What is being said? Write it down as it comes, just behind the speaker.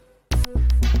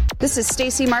This is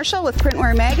Stacy Marshall with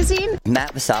Printwear Magazine.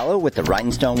 Matt Vassallo with the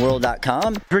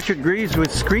WritingStoneWorld.com. Richard Greaves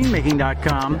with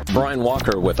ScreenMaking.com. Brian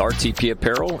Walker with RTP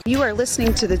Apparel. You are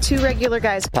listening to the Two Regular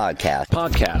Guys Podcast.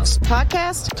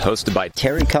 Hosted by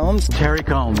Terry Combs. Terry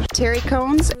Combs. Terry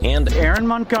Combs. And Aaron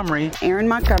Montgomery. Aaron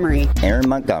Montgomery. Aaron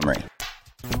Montgomery.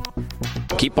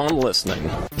 Keep on listening.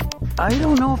 I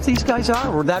don't know if these guys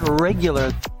are that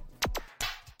regular.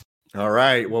 All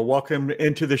right. Well, welcome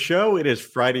into the show. It is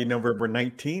Friday, November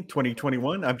 19th,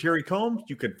 2021. I'm Terry Combs.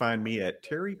 You can find me at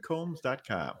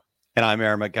terrycombs.com. And I'm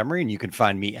Aaron Montgomery, and you can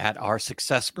find me at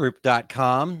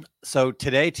oursuccessgroup.com. So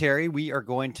today, Terry, we are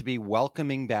going to be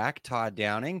welcoming back Todd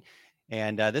Downing.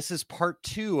 And this is part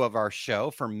 2 of our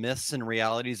show for Myths and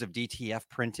Realities of DTF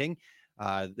Printing.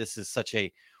 This is such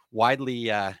a widely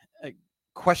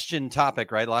questioned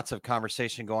topic, right? Lots of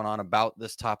conversation going on about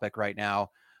this topic right now.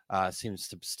 Seems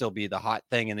to still be the hot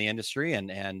thing in the industry.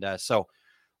 And so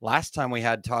last time we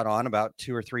had Todd on about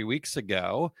 2 or 3 weeks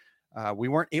ago, we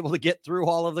weren't able to get through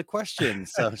all of the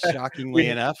questions. So shockingly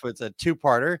enough, it's a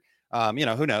 2-parter.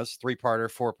 Who knows,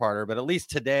 3-parter, 4-parter, but at least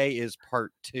today is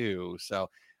part 2. So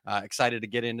excited to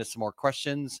get into some more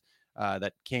questions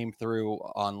that came through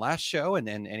on last show, and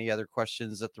then any other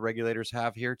questions that the regulators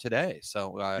have here today.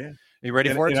 So are you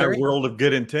ready for it, Terry? In our world of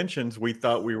good intentions, we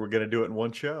thought we were going to do it in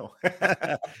one show.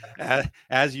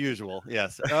 As usual,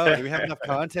 yes. Oh, do we have enough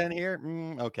content here?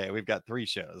 Okay, we've got 3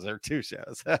 shows or 2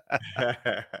 shows.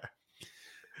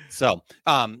 So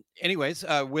anyways,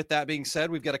 with that being said,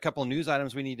 we've got a couple of news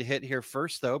items we need to hit here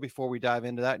first, though, before we dive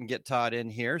into that and get Todd in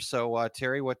here. So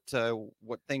Terry, what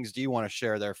things do you want to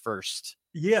share there first?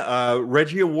 Yeah,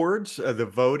 Reggie Awards, the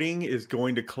voting is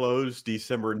going to close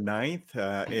December 9th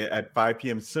at 5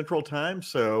 p.m. Central Time.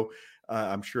 So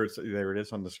I'm sure there it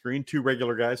is on the screen. 2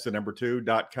 regular guys, the number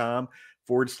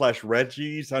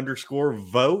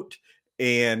 2.com/Reggie's_vote.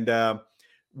 And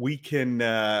we can,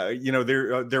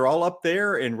 they're all up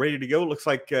there and ready to go. Looks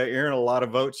like, Aaron, a lot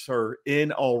of votes are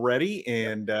in already.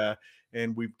 And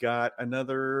we've got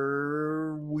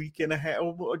another week and a half,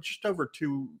 just over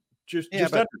 2. Just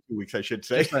under 2 weeks, I should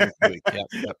say. Just under 2 weeks.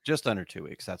 Yep. Just under 2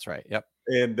 weeks. That's right. Yep.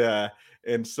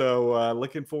 And so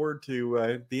looking forward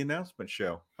to the announcement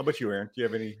show. How about you, Aaron? Do you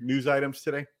have any news items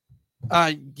today?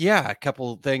 Yeah, a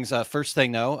couple of things. First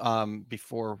thing though,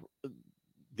 before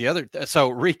the other, so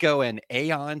Rico and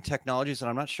Aon Technologies, and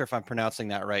I'm not sure if I'm pronouncing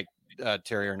that right,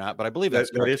 Terry, or not, but I believe that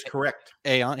is correct.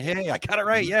 Aon. Hey, I got it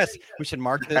right. Yes, we should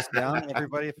mark this down,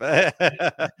 everybody.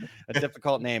 A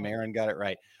difficult name. Aaron got it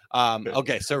right.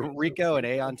 Okay, so Rico and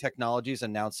Aon Technologies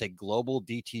announced a global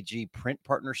DTG print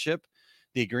partnership.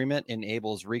 The agreement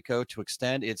enables Rico to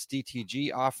extend its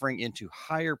DTG offering into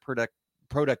higher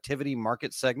productivity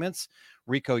market segments.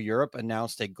 Rico Europe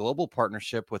announced a global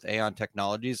partnership with Aon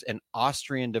Technologies, an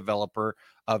Austrian developer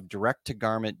of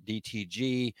direct-to-garment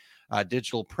DTG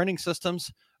digital printing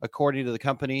systems. According to the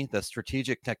company, the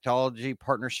strategic technology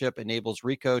partnership enables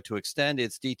Rico to extend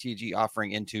its DTG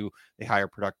offering into the higher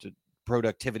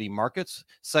productivity markets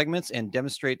segments and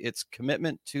demonstrate its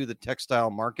commitment to the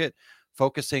textile market,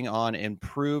 focusing on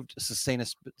improved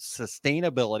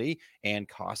sustainability and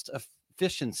cost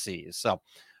efficiencies. So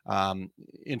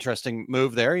interesting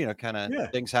move there,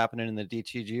 things happening in the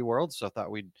DTG world. So I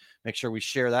thought we'd make sure we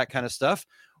share that kind of stuff.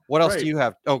 What else do you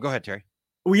have? Oh, go ahead, Terry.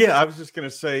 Well, yeah, I was just going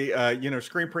to say,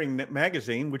 Screen Printing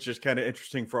Magazine, which is kind of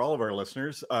interesting for all of our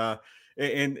listeners.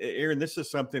 And Aaron, this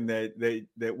is something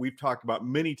that we've talked about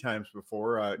many times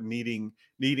before, needing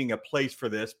a place for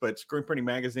this. But Screen Printing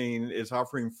Magazine is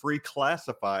offering free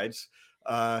classifieds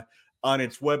on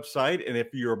its website. And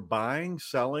if you're buying,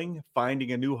 selling,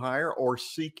 finding a new hire, or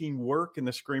seeking work in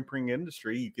the screen printing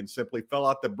industry, you can simply fill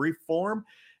out the brief form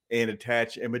and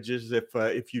attach images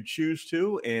if you choose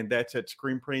to. And that's at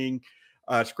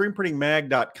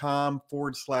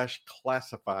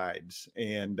screenprintingmag.com/classifieds.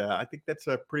 And I think that's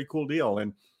a pretty cool deal.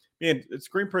 And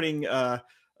screen printing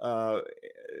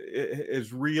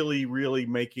is really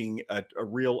making a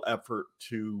real effort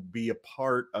to be a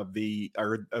part of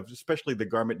especially the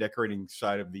garment decorating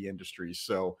side of the industry.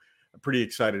 So I'm pretty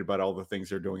excited about all the things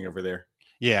they're doing over there.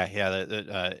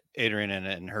 Yeah. Adrian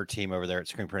and her team over there at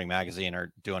Screen Printing Magazine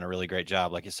are doing a really great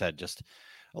job. Like you said, just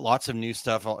lots of new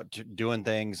stuff, doing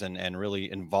things and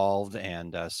really involved.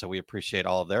 And so we appreciate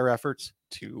all of their efforts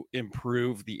to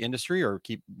improve the industry or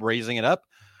keep raising it up.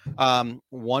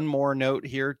 One more note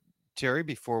here, Terry,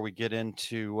 before we get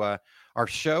into our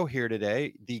show here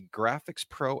today. The Graphics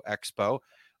Pro Expo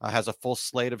has a full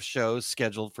slate of shows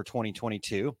scheduled for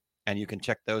 2022, and you can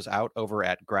check those out over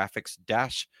at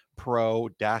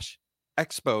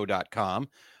graphics-pro-expo.com.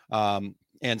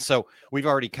 And so we've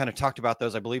already kind of talked about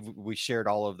those. I believe we shared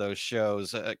all of those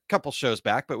shows a couple shows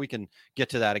back, but we can get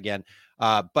to that again.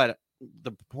 But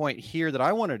the point here that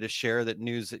I wanted to share, that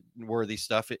newsworthy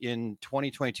stuff in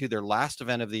 2022, their last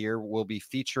event of the year will be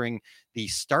featuring the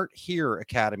Start Here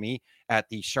Academy at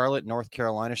the Charlotte, North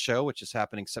Carolina show, which is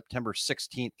happening September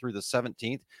 16th through the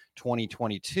 17th,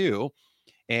 2022.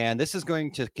 And this is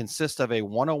going to consist of a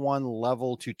 101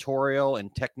 level tutorial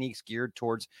and techniques geared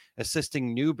towards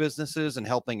assisting new businesses and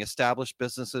helping established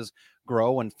businesses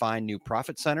grow and find new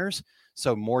profit centers.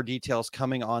 So more details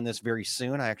coming on this very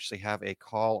soon. I actually have a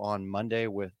call on Monday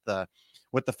with the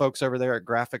folks over there at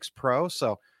Graphics Pro.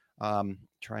 So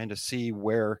trying to see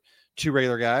where Two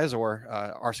Regular Guys or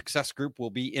our success group will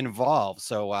be involved.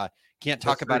 So can't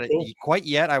talk about it quite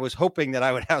yet. I was hoping that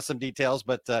I would have some details,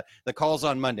 but the call's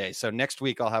on Monday. So next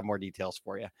week I'll have more details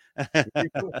for you. Very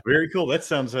cool. Very cool. That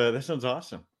sounds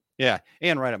awesome. Yeah.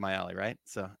 And right up my alley, right?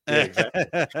 So yeah, exactly.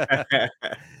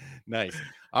 Nice.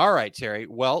 All right, Terry.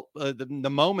 Well, the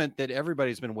moment that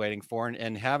everybody's been waiting for,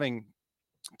 and having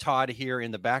Todd here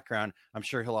in the background, I'm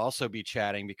sure he'll also be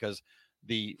chatting, because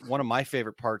one of my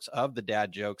favorite parts of the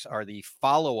dad jokes are the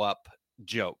follow-up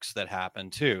jokes that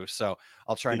happen too. So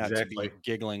I'll try not to be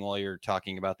giggling while you're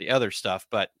talking about the other stuff,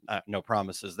 but no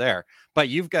promises there. But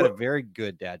you've got a very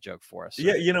good dad joke for us. So.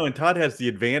 Yeah, and Todd has the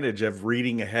advantage of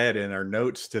reading ahead in our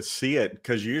notes to see it,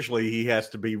 because usually he has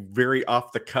to be very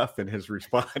off the cuff in his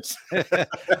response.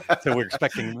 So we're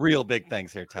expecting real big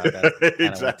things here, Todd. That's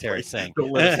exactly what Terry's saying.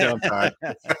 Don't let us down, Todd.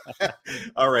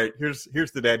 All right, here's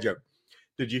the dad joke.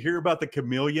 Did you hear about the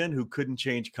chameleon who couldn't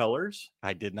change colors?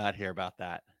 I did not hear about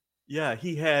that. Yeah,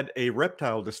 he had a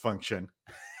reptile dysfunction.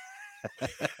 Well,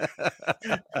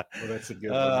 that's a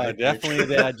good one. Definitely a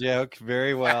dad joke.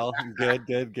 Very well.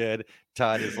 Good.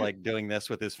 Todd is like doing this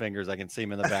with his fingers. I can see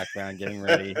him in the background getting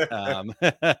ready.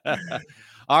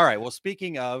 All right. Well,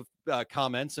 speaking of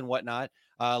comments and whatnot,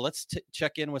 let's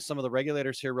check in with some of the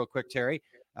regulators here real quick, Terry.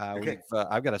 Okay.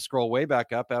 I've got to scroll way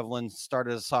back up. Evelyn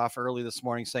started us off early this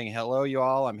morning saying, hello, you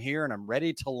all. I'm here and I'm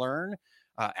ready to learn,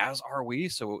 as are we.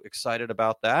 So excited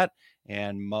about that.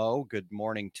 And Mo, good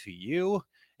morning to you.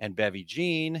 And Bevy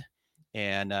Jean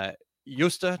and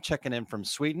Justa checking in from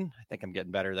Sweden. I think I'm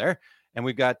getting better there. And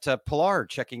we've got Pilar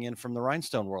checking in from the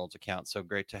Rhinestone Worlds account. So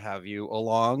great to have you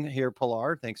along here,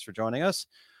 Pilar. Thanks for joining us.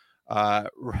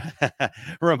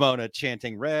 Ramona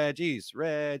chanting Reggie's.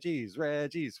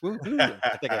 Woo-hoo.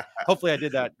 Hopefully I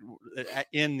did that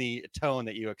in the tone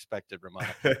that you expected,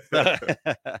 Ramona.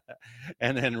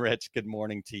 And then Rich, good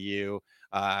morning to you.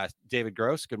 David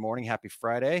Gross, good morning. Happy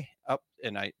Friday.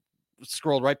 And I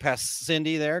scrolled right past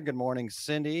Cindy there. Good morning,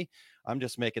 Cindy. I'm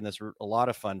just making this a lot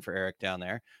of fun for Eric down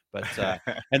there. But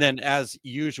and then, as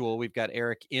usual, we've got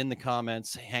Eric in the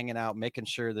comments hanging out, making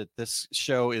sure that this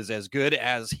show is as good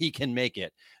as he can make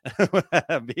it.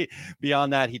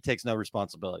 Beyond that, he takes no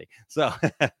responsibility. So,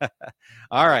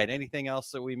 all right. Anything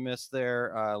else that we missed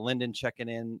there? Lyndon checking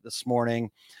in this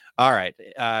morning. All right.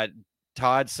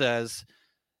 Todd says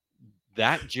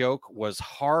that joke was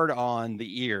hard on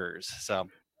the ears. So,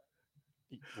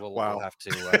 We'll have to.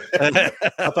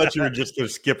 I thought you were just going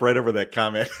to skip right over that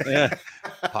comment.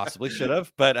 Possibly should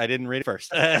have, but I didn't read it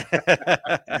first. And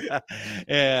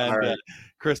right.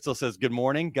 Crystal says, good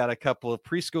morning. Got a couple of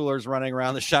preschoolers running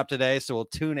around the shop today, so we'll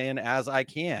tune in as I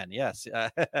can. Yes.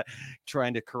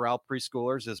 Trying to corral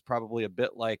preschoolers is probably a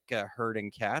bit like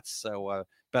herding cats. So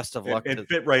best of luck. And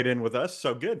fit right in with us.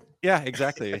 So good. Yeah,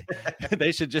 exactly.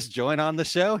 They should just join on the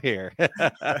show here.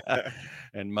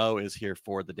 And Mo is here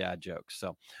for the dad jokes.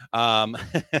 So,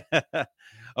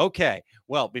 okay.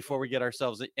 Well, before we get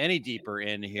ourselves any deeper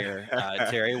in here,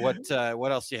 Terry, what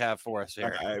else do you have for us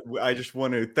here? I just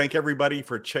want to thank everybody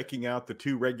for checking out the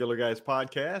Two Regular Guys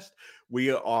podcast.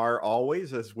 We are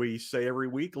always, as we say every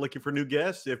week, looking for new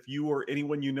guests. If you or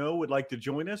anyone you know would like to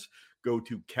join us, go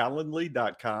to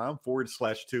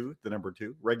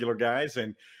calendly.com/2 regular guys,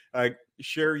 and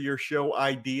share your show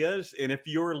ideas. And if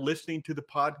you're listening to the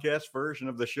podcast version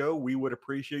of the show, we would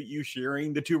appreciate you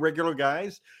sharing the Two Regular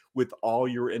Guys with all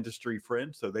your industry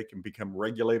friends so they can become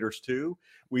regulators too.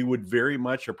 We would very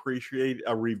much appreciate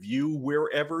a review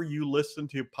wherever you listen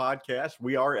to podcasts.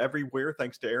 We are everywhere,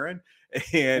 thanks to Aaron.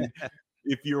 And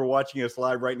if you're watching us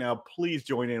live right now, please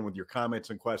join in with your comments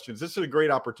and questions. This is a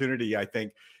great opportunity, I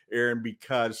think, Aaron,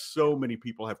 because so many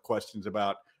people have questions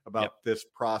about this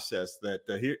process that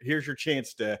here's your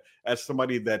chance to ask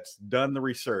somebody that's done the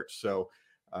research. So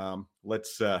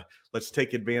let's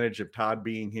take advantage of Todd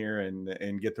being here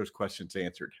and get those questions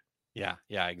answered. Yeah,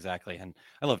 exactly. And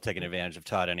I love taking advantage of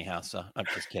Todd anyhow. So I'm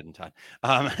just kidding, Todd.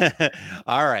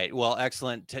 All right. Well,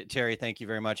 excellent. Terry, thank you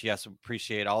very much. Yes,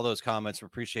 appreciate all those comments.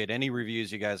 Appreciate any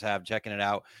reviews you guys have, checking it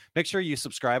out. Make sure you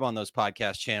subscribe on those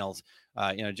podcast channels.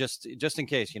 Just in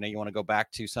case, you want to go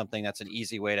back to something, that's an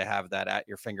easy way to have that at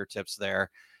your fingertips there.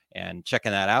 And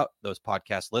checking that out, those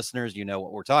podcast listeners, you know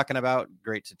what we're talking about.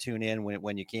 Great to tune in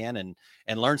when you can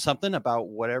and learn something about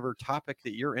whatever topic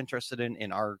that you're interested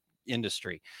in our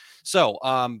industry. So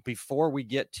before we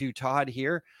get to Todd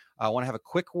here, I want to have a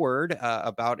quick word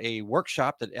about a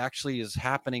workshop that actually is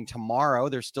happening tomorrow.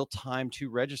 There's still time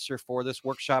to register for this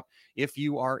workshop if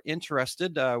you are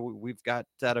interested. We've got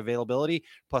that availability.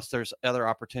 Plus, there's other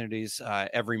opportunities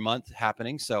every month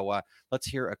happening. So let's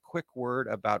hear a quick word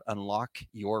about Unlock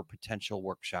Your Potential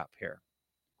workshop here.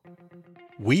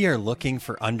 We are looking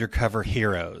for undercover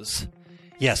heroes.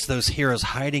 Yes, those heroes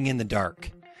hiding in the dark.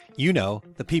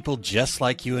 The people just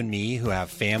like you and me who have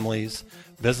families,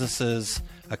 businesses,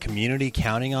 a community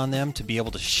counting on them to be able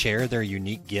to share their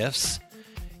unique gifts.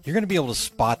 You're going to be able to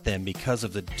spot them because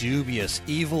of the dubious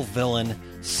evil villain,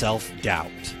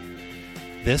 self-doubt.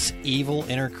 This evil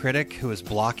inner critic who is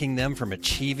blocking them from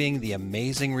achieving the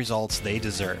amazing results they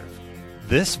deserve.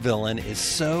 This villain is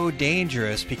so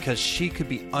dangerous because she could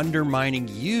be undermining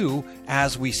you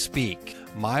as we speak.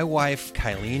 My wife,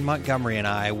 Kylene Montgomery, and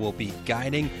I will be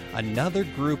guiding another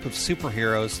group of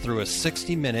superheroes through a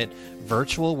 60-minute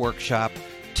virtual workshop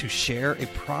to share a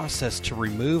process to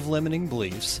remove limiting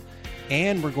beliefs,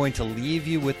 and we're going to leave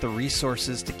you with the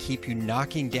resources to keep you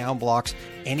knocking down blocks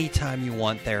anytime you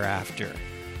want thereafter.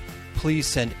 Please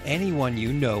send anyone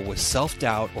you know with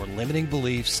self-doubt or limiting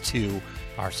beliefs to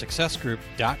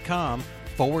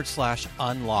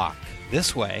oursuccessgroup.com/unlock.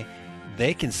 This way,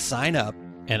 they can sign up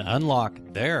and unlock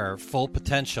their full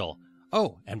potential.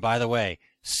 Oh, and by the way,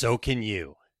 so can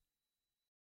you.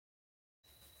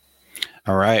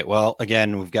 All right. Well,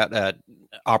 again, we've got an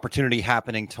opportunity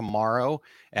happening tomorrow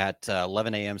at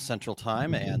 11 a.m. Central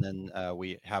Time, and then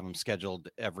we have them scheduled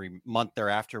every month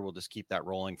thereafter. We'll just keep that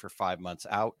rolling for 5 months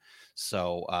out.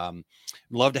 So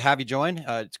love to have you join.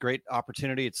 It's a great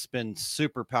opportunity. It's been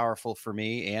super powerful for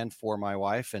me and for my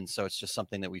wife, and so it's just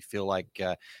something that we feel like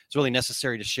it's really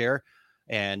necessary to share,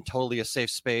 and totally a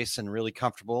safe space and really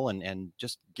comfortable, and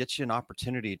just get you an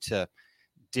opportunity to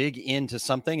dig into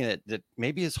something that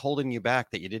maybe is holding you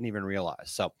back that you didn't even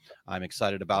realize. So I'm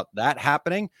excited about that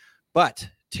happening. But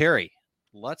Terry,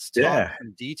 let's talk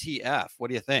some DTF. What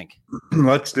do you think?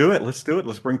 Let's do it. Let's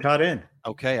bring Todd in.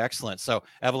 Okay, excellent. So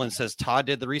Evelyn says Todd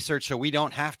did the research, so we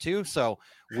don't have to. So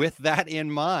with that in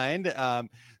mind,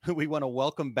 we want to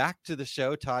welcome back to the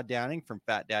show Todd Downing from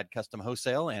Fat Dad Custom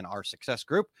Wholesale and Our Success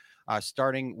Group.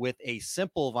 Starting with a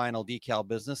simple vinyl decal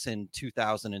business in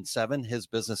 2007, his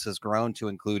business has grown to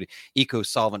include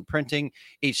eco-solvent printing,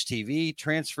 HTV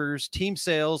transfers, team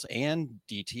sales, and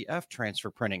DTF transfer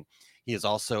printing. He is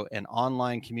also an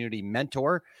online community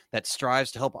mentor that strives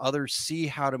to help others see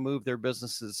how to move their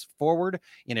businesses forward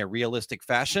in a realistic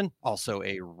fashion. Also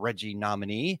a Reggie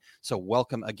nominee. So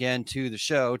welcome again to the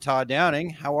show, Todd Downing.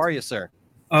 How are you, sir?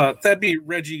 That'd be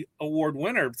Reggie Award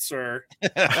winner, sir.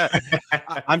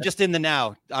 I'm just in the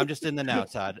now.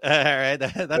 Todd. All right.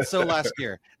 That's so last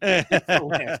year.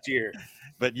 Last year.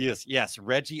 But yes,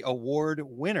 Reggie Award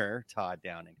winner, Todd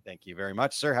Downing. Thank you very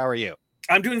much, sir. How are you?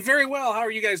 I'm doing very well. How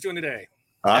are you guys doing today?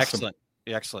 Awesome.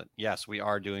 Excellent. Yes, we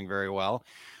are doing very well.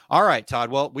 All right,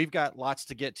 Todd. Well, we've got lots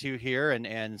to get to here.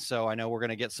 And so I know we're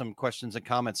going to get some questions and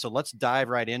comments. So let's dive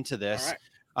right into this.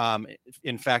 All right.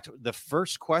 In fact, the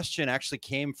first question actually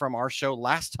came from our show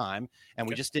last time, and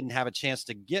we just didn't have a chance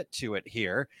to get to it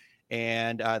here.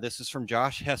 And this is from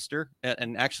Josh Hester.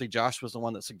 And actually, Josh was the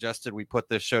one that suggested we put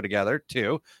this show together,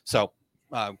 too. So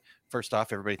first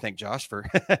off, everybody thank Josh for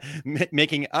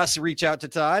making us reach out to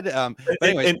Todd. But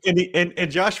anyways.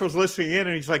 And Josh was listening in,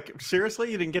 and he's like, seriously,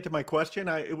 you didn't get to my question?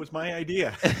 It was my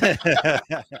idea.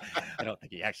 I don't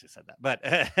think he actually said that, but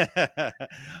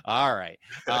all right.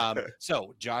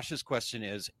 So Josh's question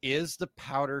is the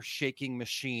powder shaking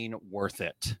machine worth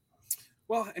it?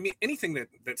 Well, I mean, anything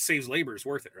that saves labor is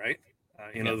worth it, right?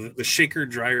 The shaker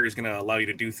dryer is going to allow you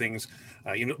to do things,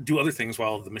 do other things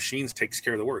while the machines takes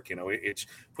care of the work. It's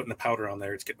putting the powder on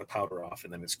there, it's getting the powder off,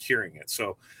 and then it's curing it.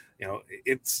 So,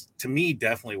 it's, to me,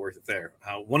 definitely worth it there.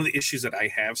 One of the issues that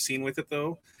I have seen with it,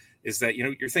 though, is that,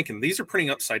 you're thinking these are printing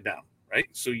upside down, right?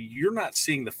 So you're not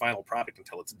seeing the final product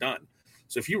until it's done.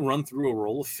 So if you run through a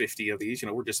roll of 50 of these,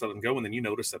 we're just letting them go, and then you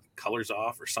notice that the color's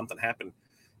off or something happened,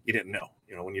 you didn't know.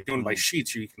 When you're doing by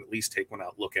sheets, you can at least take one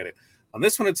out, look at it. On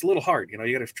this one, it's a little hard. You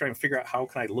got to try and figure out how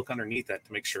can I look underneath that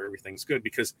to make sure everything's good,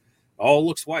 because it all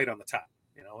looks white on the top.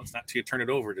 it's not till you turn it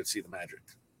over to see the magic.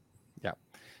 Yeah.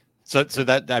 So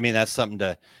that, I mean, that's something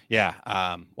to,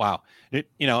 wow.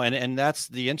 And that's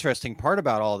the interesting part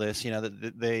about all this,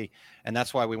 and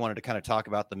that's why we wanted to kind of talk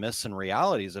about the myths and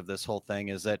realities of this whole thing,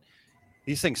 is that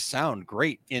these things sound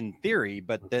great in theory,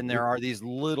 but then there are these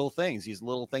little things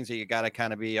that you got to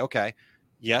kind of be, okay,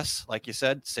 yes, like you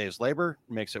said, saves labor,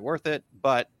 makes it worth it,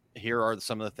 but here are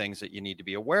some of the things that you need to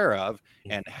be aware of,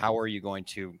 and how are you going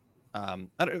to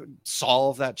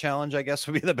solve that challenge, I guess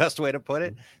would be the best way to put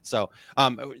it. So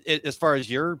as far as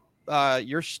your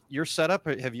setup,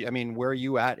 where are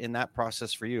you at in that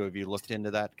process for you? Have you looked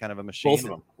into that kind of a machine? Both of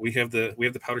them. We have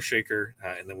the powder shaker,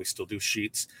 and then we still do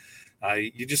sheets.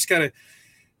 You just gotta,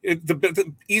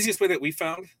 the easiest way that we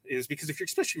found is, because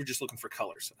especially if you're just looking for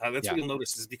colors, that's what you'll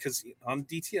notice, is because on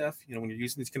DTF, when you're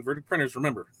using these converted printers,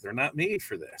 remember, they're not made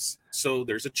for this. So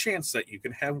there's a chance that you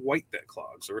can have white that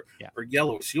clogs or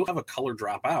yellow. So you'll have a color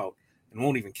drop out and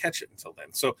won't even catch it until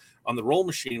then. So on the roll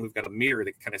machine, we've got a mirror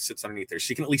that kind of sits underneath there.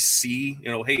 So you can at least see,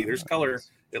 hey, there's color.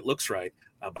 It looks right.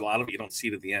 But a lot of it you don't see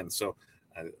it at the end. So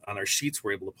on our sheets,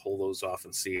 we're able to pull those off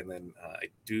and see. And then I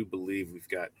do believe we've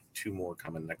got 2 more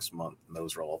coming next month. And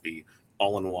those will all be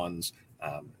all-in-ones.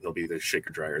 There'll be the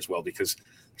shaker dryer as well, because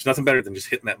there's nothing better than just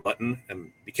hitting that button,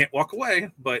 and you can't walk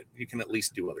away, but you can at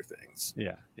least do other things.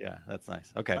 Yeah, that's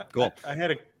nice. Okay, cool. I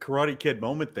had a Karate Kid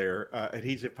moment there.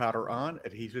 Adhesive powder on,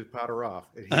 adhesive powder off.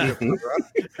 Adhesive powder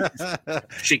off.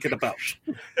 Shake it about.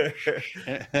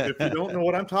 If you don't know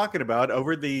what I'm talking about,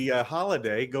 over the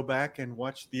holiday, go back and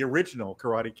watch the original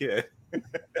Karate Kid.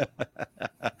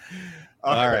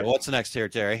 All right. What's next here,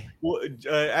 Terry? Well,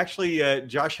 actually,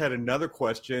 Josh had another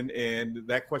question, and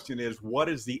that question is, what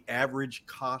is the average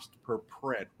cost per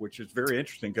print? Which is very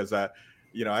interesting, because I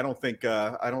don't think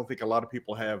a lot of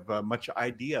people have much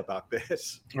idea about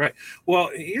this. Right.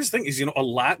 Well, here's the thing: is a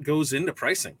lot goes into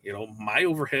pricing. My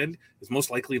overhead is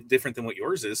most likely different than what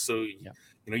yours is, so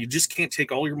you just can't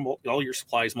take all your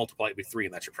supplies, multiply it by 3,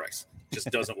 and that's your price. It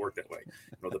just doesn't work that way.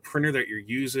 The printer that you're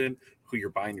using, who you're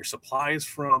buying your supplies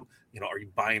from, are you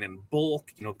buying in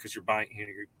bulk? Because you're buying,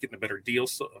 you're getting a better deal,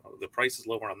 so the price is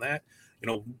lower on that.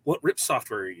 What RIP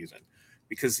software are you using?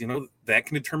 Because that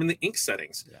can determine the ink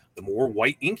settings. The more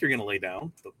white ink you're going to lay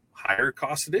down, the higher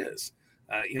cost it is.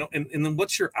 And then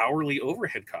what's your hourly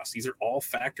overhead cost? These are all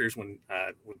factors when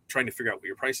trying to figure out what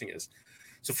your pricing is.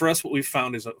 So for us, what we've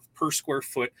found is per square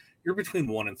foot, you're between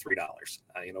 $1 and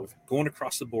 $3. Going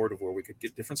across the board of where we could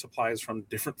get different supplies from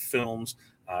different films,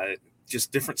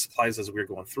 just different supplies as we were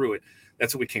going through it.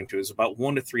 That's what we came to, is about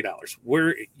 $1 to $3.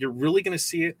 Where you're really going to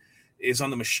see it is on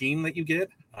the machine that you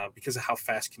get, because of how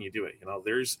fast can you do it.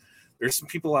 There's some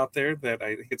people out there that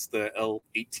I think it's the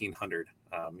L1800,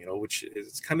 which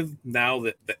is kind of now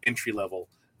the entry level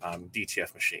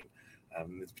DTF machine.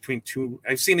 It's between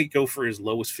I've seen it go for as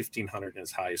low as 1,500 and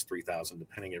as high as 3,000,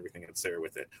 depending everything that's there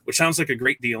with it, which sounds like a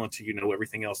great deal until you know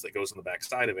everything else that goes on the back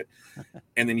side of it.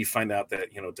 And then you find out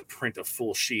that, to print a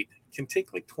full sheet can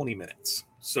take like 20 minutes.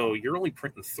 So you're only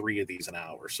printing 3 of these an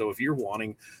hour. So if you're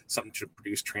wanting something to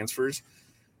produce transfers,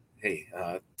 hey,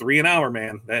 3 an hour,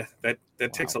 man, that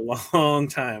takes a long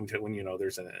time to when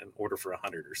there's an order for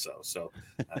 100 or so. So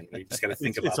you just got to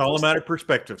think about. It's all a matter of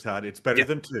perspective, Todd. It's better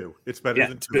than 2. It's better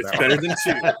than 2. It's better than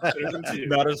 2. Better than 2.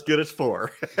 Not as good as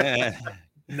 4.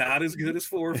 Not as good as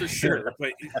 4 for sure.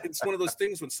 But it's one of those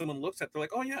things when someone looks at, they're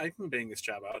like, oh yeah, I can bang this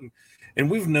job out. And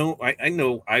we've known, I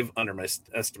know I've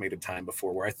underestimated time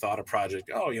before, where I thought a project,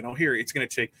 here it's going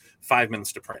to take 5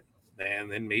 minutes to print.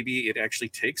 And then maybe it actually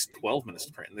takes 12 minutes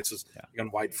to print. And this is on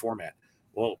wide format.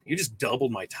 Well, you just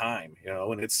doubled my time,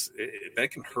 and that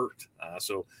can hurt.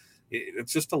 So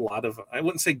it's just a lot of, I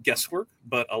wouldn't say guesswork,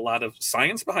 but a lot of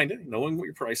science behind it, knowing what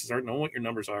your prices are, knowing what your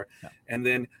numbers are. And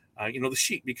then, the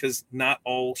sheet, because not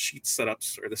all sheet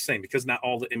setups are the same, because not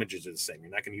all the images are the same.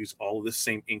 You're not going to use all of the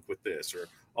same ink with this or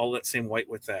all that same white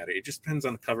with that. It just depends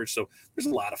on the coverage. So there's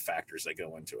a lot of factors that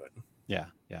go into it. Yeah.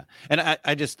 And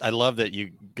I love that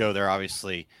you go there.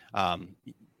 Obviously,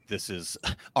 this is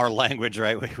our language,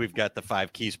 right? We've got the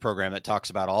 5 Keys program that talks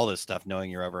about all this stuff, knowing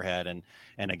your overhead, and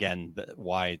again,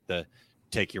 why the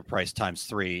take your price times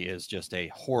 3 is just a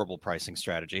horrible pricing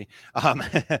strategy.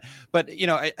 But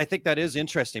I think that is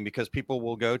interesting, because people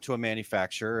will go to a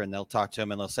manufacturer and they'll talk to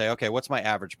them and they'll say, okay, what's my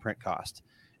average print cost?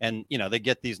 And they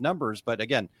get these numbers, but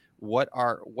again, what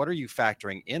are you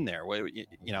factoring in there?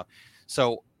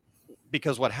 So.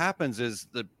 Because what happens is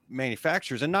the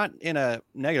manufacturers, and not in a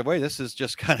negative way, this is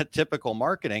just kind of typical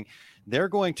marketing, they're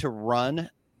going to run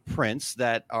prints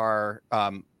that are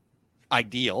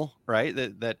ideal, right?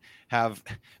 That have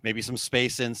maybe some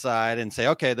space inside, and say,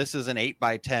 okay, this is an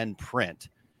 8x10 print.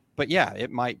 But yeah, it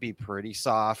might be pretty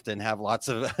soft and have lots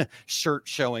of shirt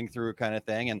showing through kind of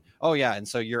thing. And and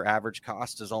so your average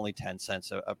cost is only 10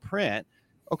 cents a print.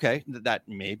 Okay, that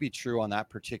may be true on that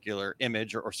particular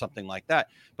image or something like that.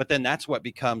 But then that's what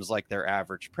becomes like their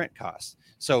average print cost.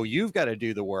 So you've got to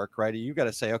do the work, right? You've got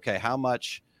to say, okay, how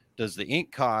much does the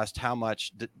ink cost? How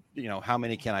much, how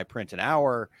many can I print an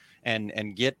hour?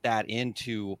 And get that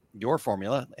into your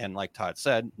formula. And like Todd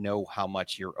said, know how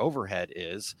much your overhead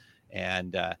is.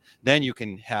 And then you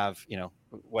can have,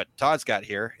 what Todd's got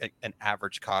here, an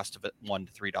average cost of $1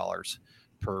 to $3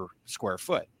 per square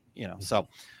foot. So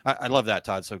I love that,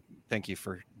 Todd. So thank you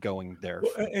for going there.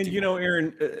 Well, and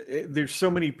Aaron, there's so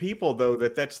many people though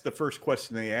that's the first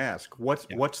question they ask. What's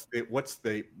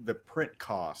the print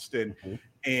cost? And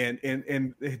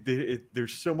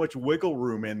there's so much wiggle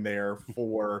room in there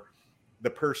for the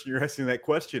person you're asking that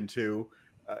question to.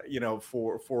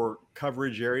 For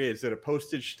coverage area, is it a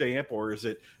postage stamp or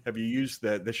have you used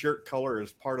the shirt color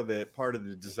as part of the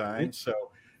design? So,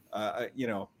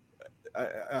 100%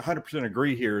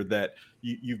 agree here that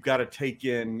you've got to take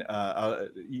in,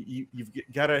 you've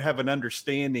got to have an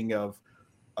understanding of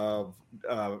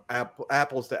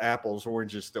apples to apples,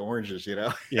 oranges to oranges,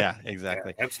 Yeah,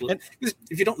 exactly. Yeah, absolutely. And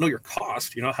if you don't know your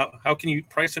cost, how can you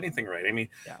price anything right? I mean,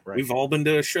 We've all been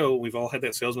to a show. We've all had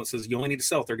that salesman that says you only need to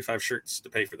sell 35 shirts to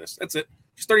pay for this. That's it.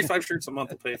 Just 35 shirts a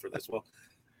month will pay for this. Well,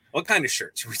 what kind of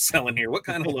shirts are we selling here? What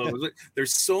kind of logos?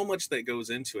 There's so much that goes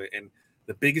into it. And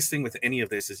the biggest thing with any of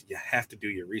this is you have to do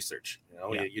your research.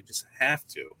 You just have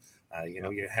to.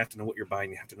 You have to know what you're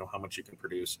buying. You have to know how much you can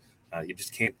produce. You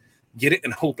just can't get it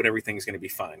and hope that everything's going to be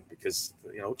fine, because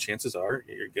chances are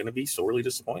you're going to be sorely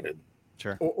disappointed.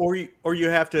 Sure. Or you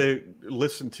have to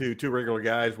listen to two regular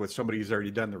guys with somebody who's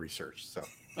already done the research. So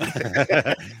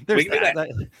there's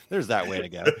that way to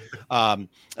go. All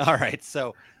right.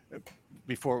 So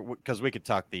because we could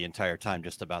talk the entire time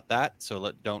just about that.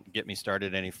 So don't get me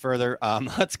started any further.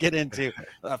 Let's get into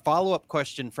a follow-up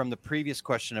question from the previous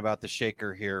question about the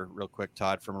shaker here real quick,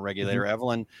 Todd, from a regulator. Mm-hmm.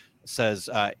 Evelyn says,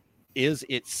 is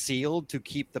it sealed to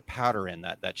keep the powder in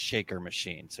that shaker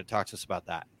machine? So talk to us about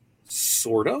that.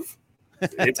 Sort of.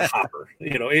 It's a hopper.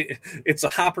 It's a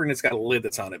hopper and it's got a lid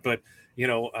that's on it. But,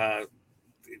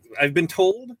 I've been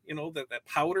told, that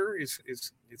powder is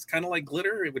kind of like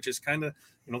glitter, which is kind of,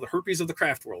 the herpes of the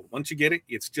craft world. Once you get it,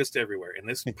 it's just everywhere. And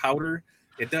this powder,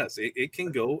 it does. It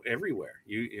can go everywhere.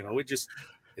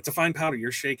 It's a fine powder.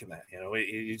 You're shaking that.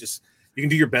 You can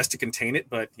do your best to contain it,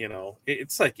 but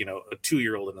it's like a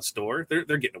 2-year-old in the store. They're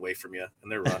getting away from you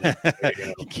and they're running.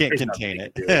 You can't contain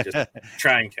it. Just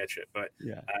try and catch it. But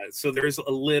so there's a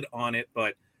lid on it,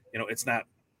 but it's not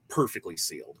perfectly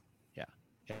sealed.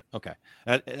 Okay.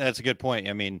 That's a good point.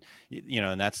 I mean,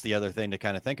 and that's the other thing to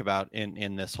kind of think about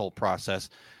in this whole process.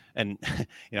 And,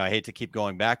 I hate to keep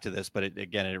going back to this, but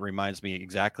it reminds me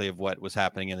exactly of what was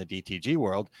happening in the DTG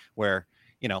world where,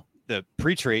 the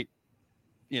pre-treat,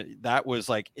 that was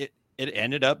like, it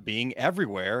ended up being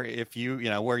everywhere if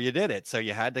where you did it. So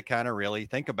you had to kind of really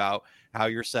think about how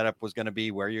your setup was going to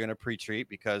be, where you're going to pre-treat,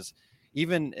 because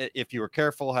even if you were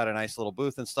careful, had a nice little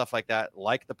booth and stuff like that,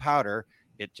 like the powder,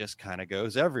 it just kind of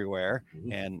goes everywhere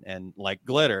and like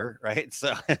glitter, right?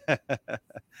 So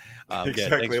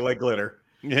exactly like glitter.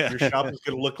 Yeah, your shop is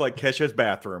going to look like Kesha's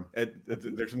bathroom.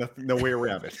 There's no way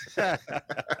around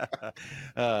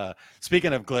it.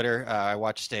 Speaking of glitter, I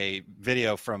watched a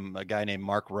video from a guy named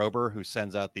Mark Rober who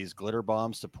sends out these glitter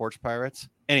bombs to porch pirates.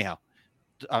 Anyhow,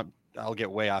 I'll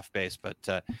get way off base, but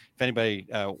if anybody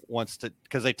wants to,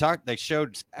 because they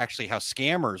showed actually how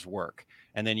scammers work,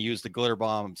 and then use the glitter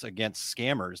bombs against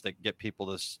scammers that get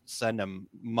people to send them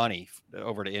money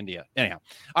over to India. Anyhow,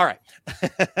 all right.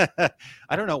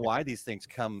 I don't know why these things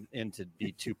come into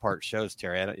the 2-part shows,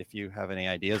 Terry. If you have any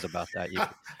ideas about that,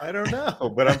 I don't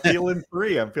know, but I'm feeling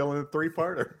 3. I'm feeling a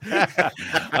 3-parter.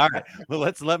 All right.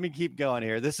 Well, let me keep going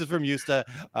here. This is from Yusta.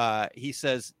 He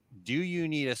says, do you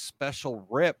need a special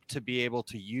rip to be able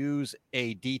to use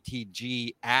a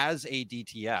DTG as a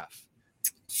DTF?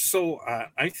 So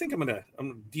I think I'm gonna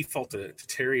default to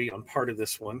Terry on part of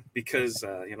this one because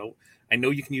I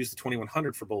know you can use the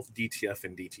 2100 for both DTF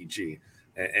and DTG,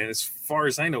 and as far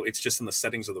as I know, it's just in the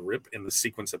settings of the rip in the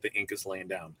sequence that the ink is laying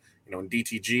down. In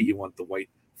DTG you want the white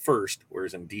first,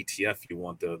 whereas in DTF you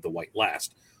want the white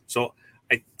last. So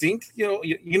I think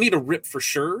you need a rip for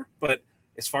sure, but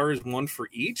as far as one for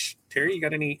each, Terry, you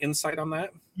got any insight on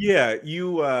that? Yeah,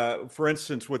 for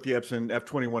instance, with the Epson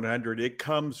F2100, it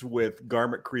comes with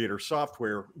Garment Creator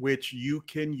software, which you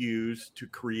can use to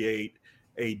create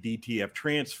a DTF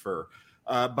transfer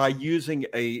by using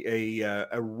a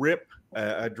rip,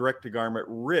 a direct-to-garment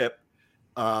rip.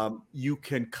 you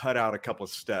can cut out a couple of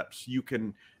steps. You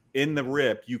can, in the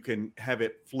RIP, you can have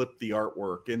it flip the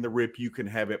artwork. In the RIP, you can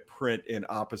have it print in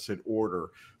opposite order.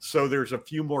 So there's a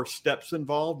few more steps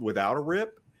involved without a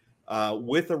RIP.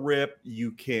 With a RIP,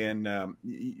 you can,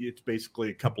 it's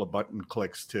basically a couple of button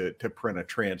clicks to print a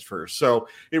transfer. So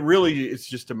it's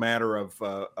just a matter of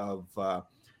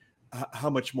how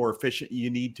much more efficient you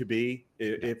need to be.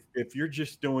 If you're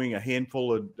just doing a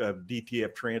handful of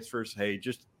DTF transfers, hey,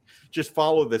 just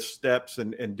follow the steps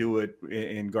and do it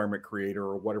in Garment Creator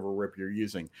or whatever RIP you're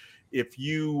using. If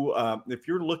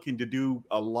you're looking to do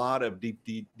a lot of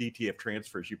DTF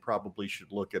transfers, you probably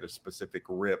should look at a specific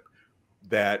RIP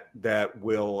that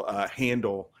will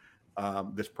handle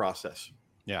this process.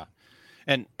 Yeah.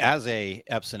 And as a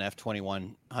Epson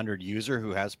F2100 user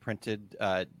who has printed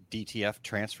DTF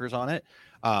transfers on it,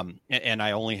 and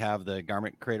I only have the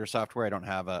Garment Creator software, I don't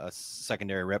have a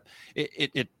secondary RIP.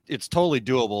 It's totally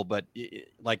doable, but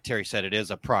like Terry said, it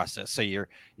is a process. So you're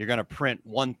going to print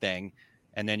one thing,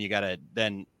 and then you got to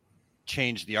then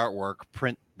change the artwork,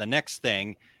 print the next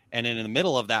thing, and then in the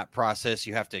middle of that process,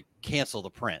 you have to cancel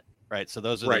the print. Right. So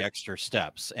those are the extra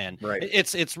steps. And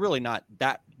it's really not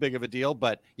that big of a deal.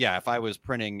 But yeah, if I was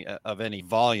printing of any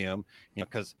volume,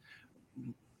 because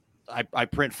I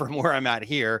print from where I'm at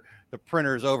here, the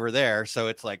printer's over there. So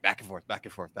it's like back and forth, back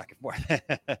and forth, back and forth.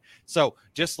 So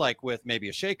just like with maybe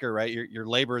a shaker, right, your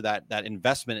labor, that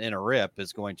investment in a RIP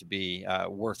is going to be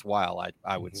worthwhile,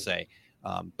 I would say.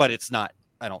 But it's not,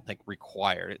 I don't think,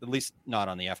 required, at least not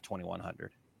on the F2100.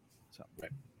 So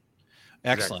excellent.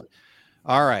 Exactly.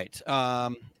 All right.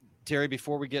 Terry,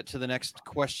 before we get to the next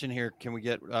question here, can we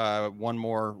get one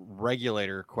more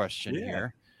regulator question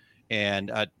here?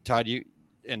 And Todd, you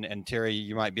and Terry,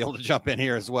 you might be able to jump in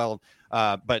here as well.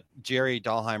 But Jerry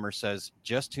Dahlheimer says,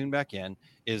 just tune back in.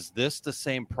 Is this the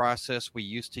same process we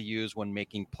used to use when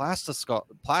making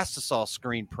plastisol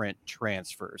screen print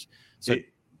transfers? So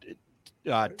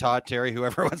Todd, Terry,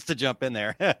 whoever wants to jump in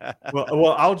there.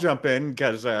 well, I'll jump in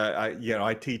because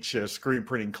I teach screen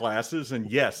printing classes, and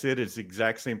yes, it is the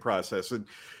exact same process. And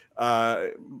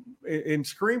in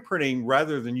screen printing,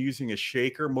 rather than using a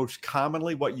shaker, most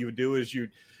commonly what you would do is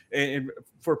and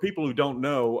for people who don't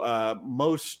know,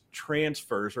 most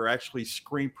transfers are actually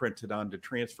screen printed onto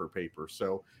transfer paper.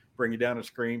 So bring it down a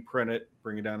screen, print it,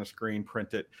 bring it down a screen,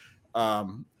 print it.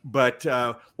 But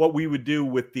what we would do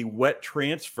with the wet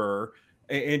transfer,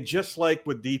 and just like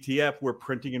with DTF, we're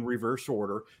printing in reverse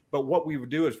order. But what we would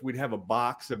do is we'd have a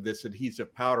box of this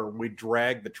adhesive powder, and we'd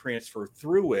drag the transfer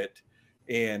through it,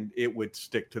 and it would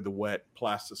stick to the wet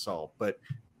plastisol. But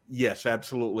yes,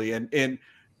 absolutely. And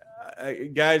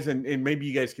guys, and maybe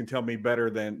you guys can tell me better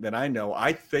than I know,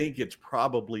 I think it's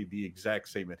probably the exact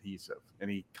same adhesive.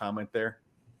 Any comment there?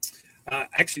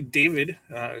 Actually, David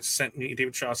Shaw sent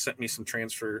me some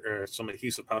some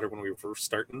adhesive powder when we were first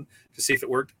starting to see if it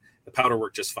worked. The powder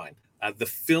worked just fine. The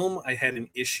film I had an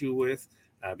issue with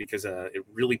because it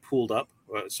really pooled up.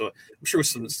 So I'm sure with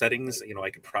some settings, I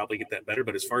could probably get that better.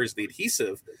 But as far as the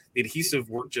adhesive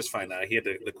worked just fine. He had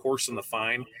the coarse and the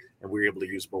fine, and we were able to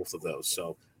use both of those.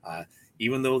 So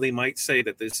even though they might say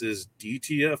that this is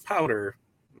DTF powder,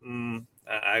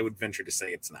 I would venture to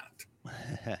say it's not.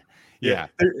 Yeah.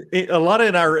 A lot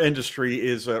in our industry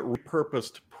is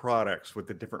repurposed products with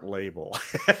a different label.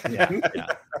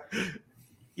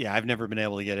 Yeah, I've never been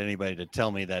able to get anybody to tell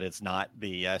me that it's not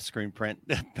the screen print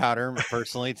powder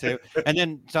personally too. And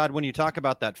then Todd, when you talk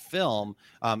about that film,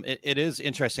 it is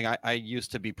interesting. I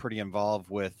used to be pretty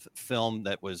involved with film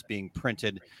that was being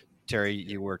printed. Terry,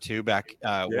 you were too, back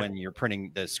when you're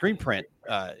printing the screen print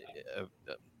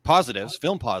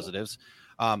film positives.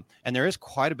 And there is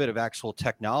quite a bit of actual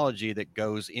technology that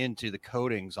goes into the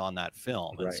coatings on that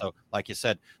film. And so, like you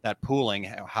said, that pooling,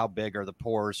 how big are the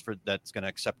pores that's going to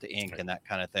accept the ink and that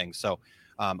kind of thing. So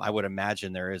I would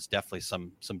imagine there is definitely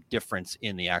some difference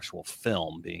in the actual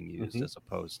film being used as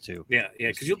opposed to. Yeah,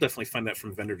 because you'll definitely find that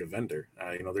from vendor to vendor.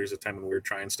 There's a time when we were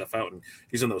trying stuff out and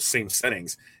using those same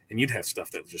settings, and you'd have stuff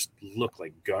that just looked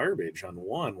like garbage on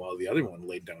one while the other one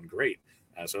laid down great.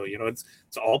 So, it's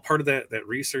all part of that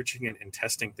researching and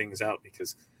testing things out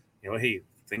because, hey,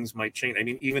 things might change. I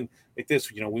mean, even like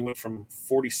this, we went from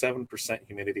 47%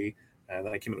 humidity and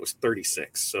then I came in, it was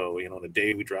 36. So, the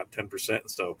day we dropped 10%.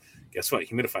 So guess what?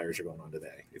 Humidifiers are going on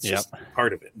today. It's just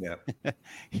part of it. Yeah.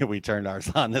 We turned ours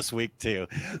on this week too,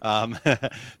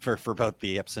 for both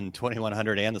the Epson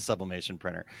 2100 and the sublimation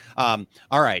printer. All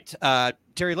right.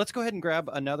 Terry, let's go ahead and grab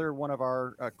another one of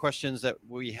our questions that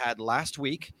we had last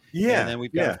week. Yeah. And then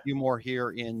we've got a few more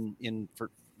here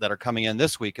that are coming in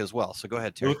this week as well. So go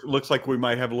ahead, Terry. Looks like we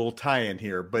might have a little tie-in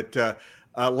here, but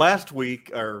last week,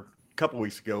 or couple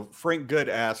weeks ago. Frank Good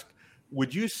asked,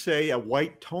 would you say a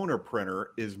white toner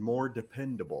printer is more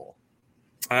dependable?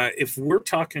 If we're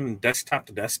talking desktop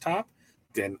to desktop,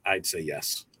 then I'd say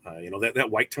yes.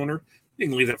 That white toner, you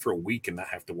can leave that for a week and not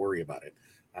have to worry about it.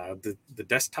 The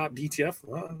desktop DTF,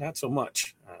 well, not so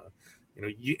much.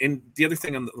 And the other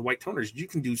thing on the white toners, you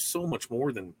can do so much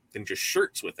more than just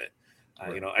shirts with it.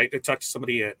 Right. I talked to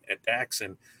somebody at DAX,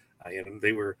 and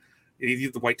they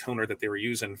used the white toner that they were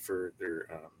using for their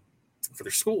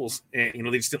schools, and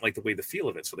they just didn't like the feel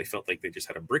of it, so they felt like they just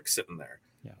had a brick sitting there.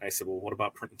 Yeah. I said, well, what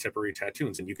about printing temporary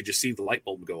tattoos? And you could just see the light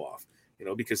bulb go off,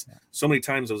 because so many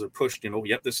times those are pushed.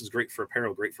 Yep, this is great for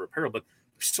apparel, but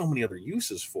there's so many other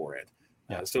uses for it.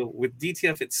 Yeah. So with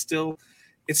DTF, it's still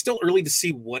early to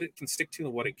see what it can stick to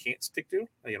and what it can't stick to.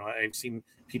 I've seen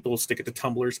people stick it to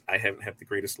tumblers. I haven't had the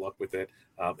greatest luck with it.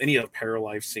 Any apparel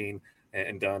I've seen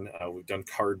and done, we've done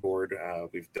cardboard.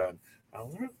 We've done,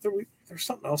 there's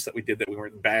something else that we did that we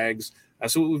weren't bags.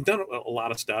 So we've done a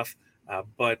lot of stuff.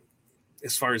 But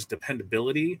as far as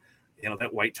dependability,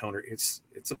 that white toner, it's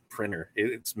a printer.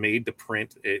 It's made to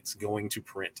print. It's going to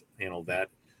print, that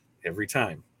every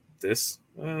time. This,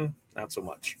 not so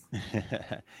much.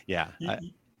 Yeah.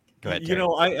 Go ahead,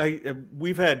 Terry.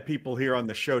 We've had people here on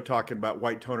the show talking about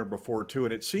white toner before too,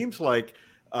 and it seems like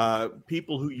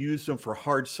people who use them for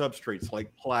hard substrates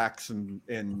like plaques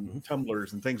and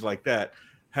tumblers and things like that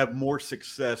have more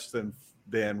success than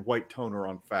white toner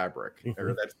on fabric. Mm-hmm.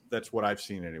 Or that's what I've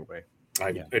seen anyway.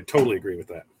 I totally agree with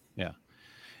that. Yeah,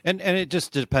 and it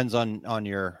just depends on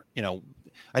your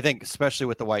I think especially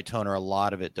with the white toner, a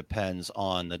lot of it depends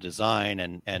on the design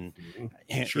and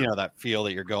sure. That feel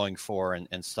that you're going for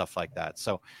and stuff like that.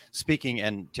 So speaking,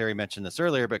 and Terry mentioned this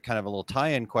earlier, but kind of a little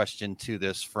tie-in question to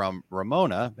this from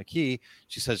Ramona McKee.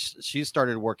 She says she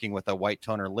started working with a white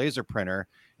toner laser printer,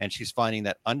 and she's finding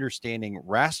that understanding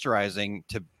rasterizing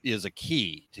is a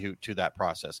key to that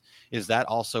process. Is that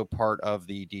also part of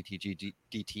the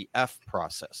DTF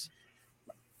process?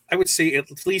 I would say,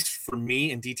 at least for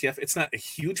me in DTF, it's not a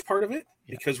huge part of it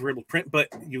because we're able to print, but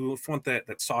you want that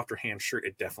softer hand shirt.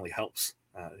 It definitely helps.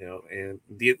 And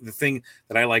the thing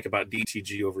that I like about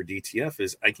DTG over DTF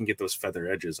is I can get those feather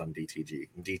edges on DTG.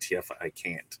 In DTF, I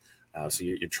can't. So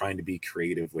you're trying to be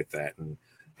creative with that,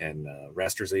 and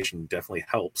rasterization definitely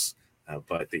helps.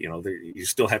 But you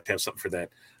still have to have something for that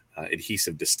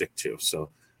adhesive to stick to.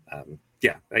 So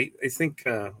I think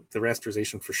the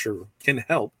rasterization for sure can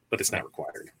help, but it's not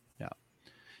required.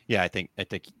 Yeah, I think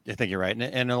you're right,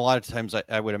 and a lot of times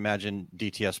I would imagine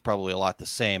DTS probably a lot the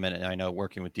same. And I know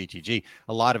working with DTG,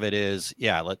 a lot of it is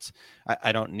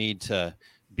I don't need to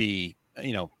be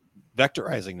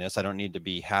vectorizing this. I don't need to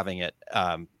be having it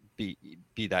be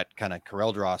that kind of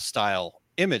CorelDRAW style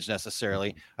image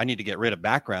necessarily. I need to get rid of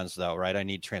backgrounds though, right? I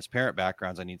need transparent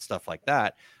backgrounds. I need stuff like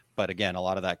that. But again, a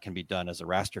lot of that can be done as a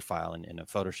raster file in a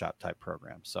Photoshop type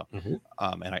program. So, and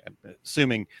I'm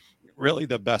assuming really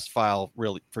the best file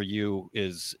really for you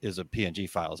is a PNG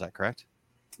file. Is that correct?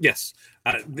 Yes.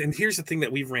 And here's the thing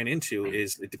that we've ran into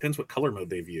is it depends what color mode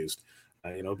they've used,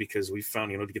 because we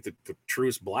found, to get the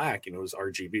truest black, is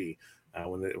RGB.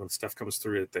 When stuff comes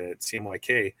through at the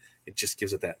CMYK, it just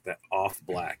gives it that off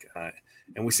black.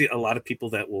 And we see a lot of people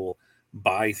that will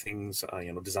buy things,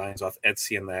 designs off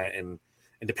Etsy and that, and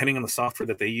depending on the software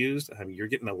that they used, you're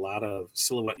getting a lot of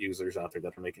Silhouette users out there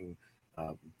that are making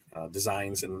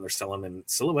designs and they're selling them, and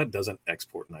Silhouette doesn't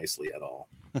export nicely at all.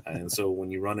 And so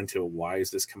when you run into why is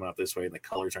this coming out this way and the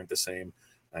colors aren't the same,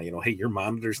 hey, your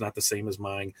monitor's not the same as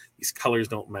mine. These colors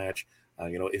don't match.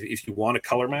 If you want a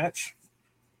color match,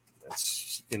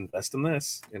 let's invest in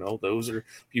this. Those are,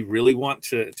 if you really want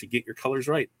to get your colors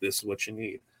right, this is what you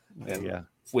need. And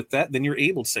with that, then you're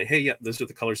able to say, hey, yeah, those are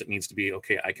the colors it needs to be.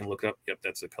 Okay, I can look up. Yep,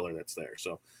 that's the color that's there.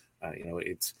 So,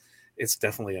 it's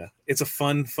definitely a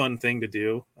fun thing to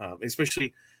do,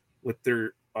 especially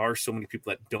there are so many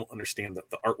people that don't understand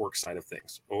the artwork side of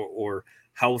things or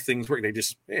how things work. They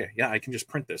just, I can just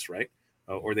print this, right?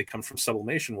 Or they come from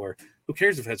sublimation where who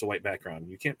cares if it has a white background?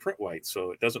 You can't print white,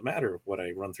 so it doesn't matter what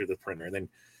I run through the printer. And then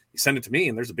you send it to me,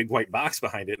 and there's a big white box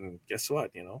behind it, and guess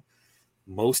what?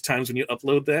 Most times when you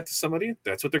upload that to somebody,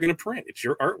 that's what they're going to print. It's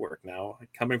your artwork. Now,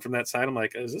 coming from that side, I'm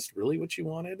like, is this really what you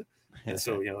wanted? And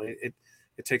so,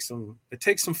 it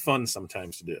takes some fun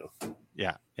sometimes to do.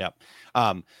 Yeah.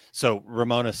 So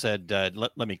Ramona said,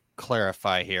 let me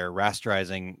clarify here.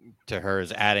 Rasterizing to her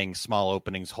is adding small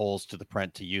openings, holes to the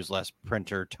print to use less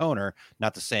printer toner,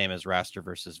 not the same as raster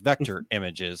versus vector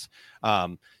images.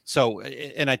 So,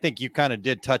 and I think you kind of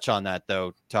did touch on that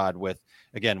though, Todd, with,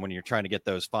 again, when you're trying to get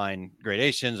those fine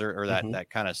gradations or that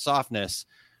kind of softness,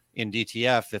 in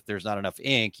DTF, if there's not enough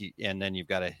ink, and then you've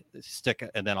got to stick,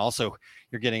 and then also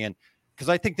you're getting in, because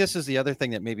I think this is the other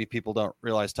thing that maybe people don't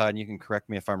realize, Todd, and you can correct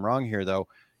me if I'm wrong here, though,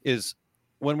 is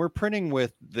when we're printing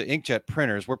with the inkjet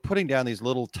printers, we're putting down these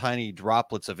little tiny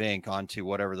droplets of ink onto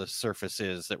whatever the surface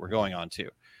is that we're going onto.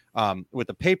 With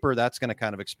the paper, that's going to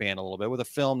kind of expand a little bit. With a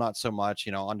film, not so much.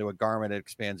 Onto a garment, it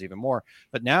expands even more.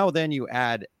 But now then you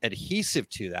add adhesive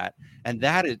to that, and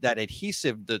that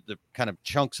adhesive, the kind of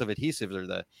chunks of adhesive, or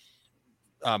the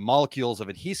molecules of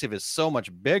adhesive, is so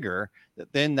much bigger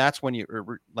that then that's when you,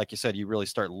 like you said, you really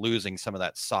start losing some of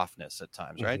that softness at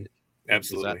times, right?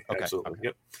 Absolutely. Okay. Absolutely. Okay.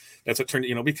 Yep. That's what turned,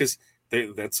 because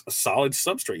that's a solid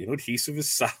substrate. Adhesive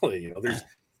is solid.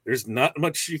 There's not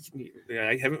much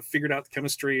I haven't figured out the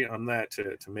chemistry on that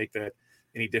to make that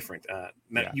any different.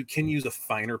 You can use a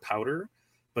finer powder,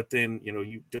 but then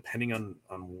you, depending on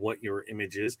what your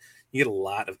image is, you get a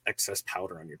lot of excess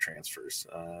powder on your transfers,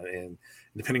 and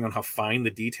depending on how fine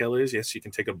the detail is, yes, you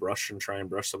can take a brush and try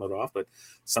and brush some of it off, but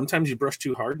sometimes you brush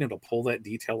too hard and it'll pull that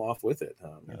detail off with it.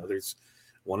 There's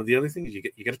one of the other things you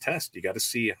got to test. You got to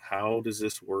see, how does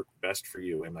this work best for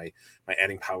you? Am I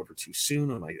adding powder too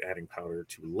soon? Am I adding powder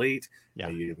too late?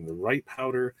 Are you using the right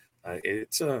powder?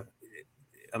 It's a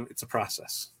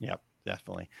process. Yep,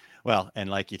 definitely. Well,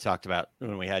 and like you talked about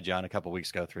when we had you on a couple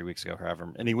weeks ago, 3 weeks ago,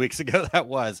 however many weeks ago that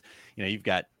was, you've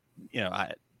got,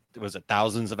 was it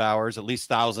thousands of hours, at least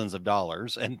thousands of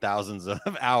dollars, and thousands of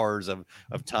hours of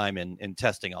time in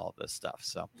testing all of this stuff.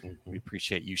 So we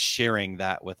appreciate you sharing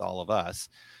that with all of us.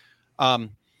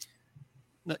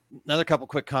 Another couple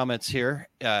quick comments here.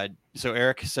 So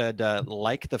Eric said,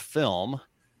 like the film,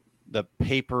 the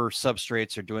paper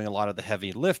substrates are doing a lot of the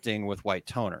heavy lifting with white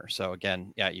toner. So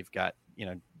again, you've got,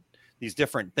 these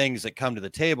different things that come to the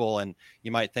table, and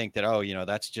you might think that,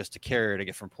 that's just a carrier to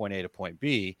get from point A to point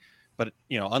B. But,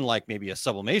 unlike maybe a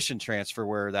sublimation transfer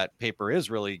where that paper is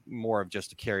really more of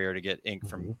just a carrier to get ink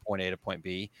from point A to point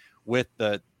B, with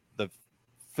the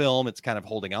film, it's kind of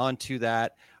holding on to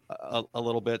that a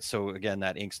little bit. So again,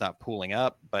 that ink's not pooling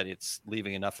up, but it's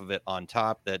leaving enough of it on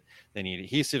top that then the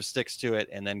adhesive sticks to it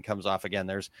and then comes off again.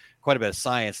 There's quite a bit of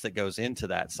science that goes into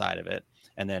that side of it.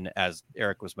 And then, as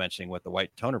Eric was mentioning with the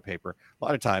white toner paper, a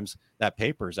lot of times that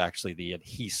paper is actually the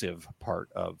adhesive part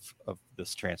of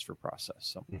this transfer process.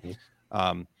 So,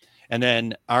 and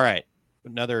then, all right,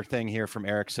 another thing here from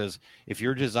Eric says, if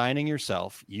you're designing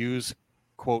yourself, use,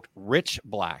 quote, rich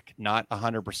black, not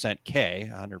 100%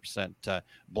 K, 100%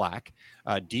 black.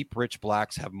 Deep, rich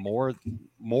blacks have more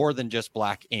than just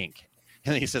black ink.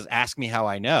 And he says, ask me how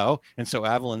I know. And so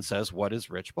Evelyn says, what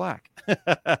is rich black?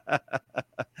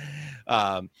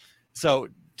 So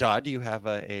Todd, do you have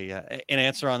an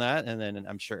answer on that? And then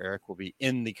I'm sure Eric will be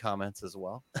in the comments as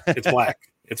well. It's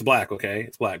black. It's black. Okay.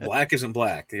 It's black. Black isn't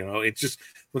black. It's just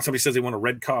when somebody says they want a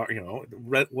red car,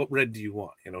 red, what red do you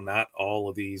want? Not all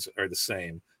of these are the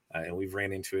same. And we've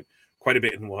ran into it quite a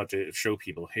bit, and we'll have to show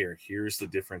people here's the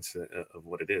difference of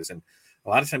what it is. And a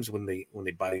lot of times when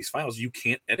they buy these files, you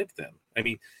can't edit them. I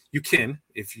mean, you can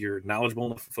if you're knowledgeable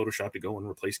enough in Photoshop to go and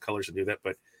replace colors and do that,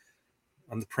 but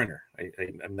on the printer,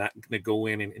 I'm not going to go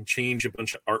in and change a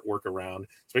bunch of artwork around,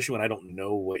 especially when I don't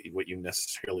know what you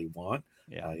necessarily want.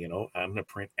 I'm going to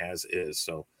print as is.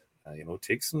 So,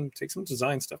 take some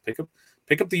design stuff. Pick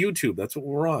up the YouTube. That's what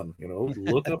we're on.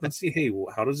 Look up and see, hey,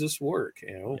 how does this work?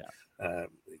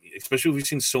 Especially we've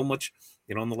seen so much,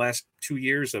 in the last 2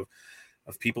 years of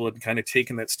people have kind of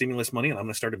taken that stimulus money, and I'm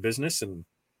going to start a business and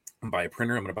buy a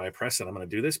printer. I'm going to buy a press, and I'm going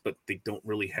to do this, but they don't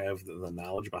really have the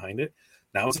knowledge behind it.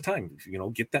 Now is the time,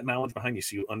 get that knowledge behind you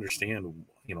so you understand,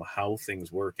 how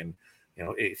things work. And,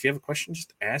 if you have a question,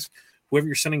 just ask whoever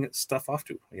you're sending stuff off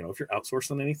to. If you're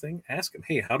outsourcing anything, ask them,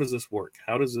 hey, how does this work?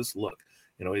 How does this look?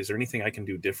 Is there anything I can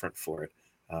do different for it?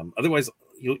 Otherwise,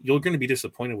 you're going to be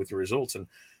disappointed with your results. And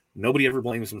nobody ever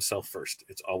blames himself first.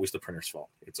 It's always the printer's fault.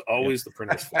 It's always the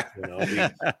printer's fault.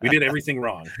 We did everything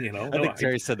wrong. I think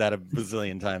Terry said that a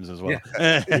bazillion times as well.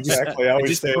 Yeah, exactly. I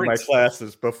always say in my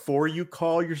classes, before you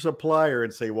call your supplier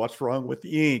and say, what's wrong with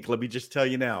the ink? Let me just tell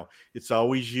you now, it's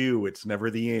always you. It's never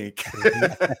the ink.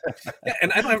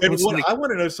 And I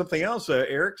want to know something else.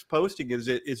 Eric's posting, is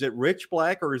it rich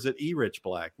black or is it E-rich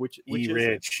black? Which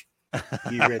E-rich.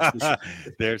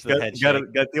 There's the head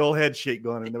shake. Got the old head shake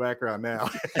going in the background now.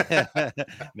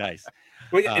 Nice.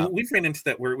 Well, and we've ran into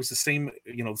that where it was the same,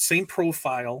 same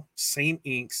profile, same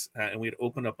inks, and we had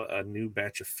opened up a new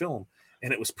batch of film,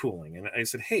 and it was pooling. And I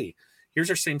said, hey, here's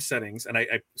our same settings, and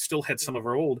I still had some of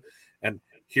our old, and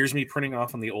here's me printing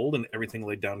off on the old, and everything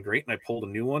laid down great. And I pulled a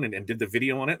new one and did the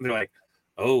video on it, and they're like,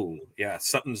 oh yeah,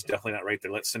 something's definitely not right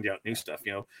there. Let's send you out new stuff.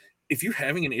 If you're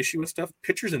having an issue with stuff,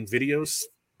 pictures and videos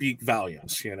speak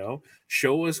volumes.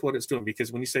 Show us what it's doing,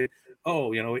 because when you say,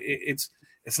 oh, it's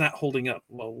not holding up.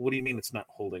 Well, what do you mean it's not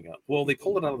holding up? Well, they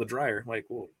pulled it out of the dryer. Like,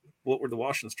 well, what were the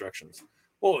wash instructions?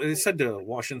 Well, it said to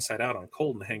wash inside out on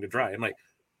cold and hang to dry. I'm like,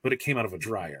 but it came out of a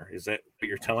dryer. Is that what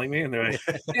you're telling me? And they're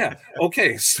like, yeah,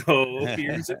 okay. So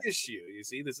here's an issue. You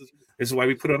see, this is why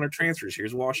we put on our transfers.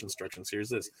 Here's wash instructions. Here's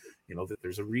this. That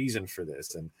there's a reason for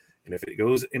this. And if it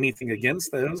goes anything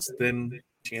against those, then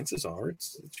chances are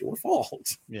it's your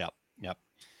fault. Yep.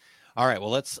 All right.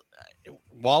 Well,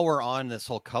 while we're on this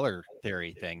whole color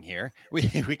theory thing here, we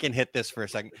can hit this for a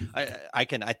second.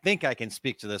 I think I can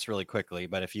speak to this really quickly,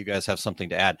 but if you guys have something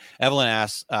to add, Evelyn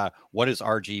asks, what is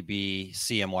RGB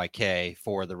CMYK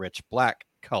for the rich black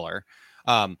color?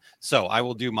 So I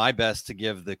will do my best to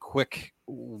give the quick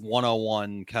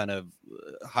 101 kind of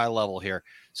high level here.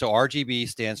 So RGB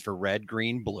stands for red,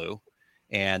 green, blue,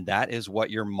 and that is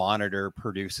what your monitor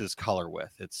produces color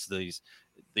with. It's the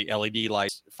LED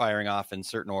lights firing off in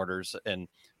certain orders and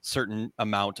certain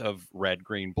amount of red,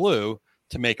 green, blue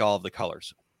to make all of the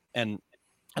colors. And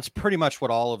that's pretty much what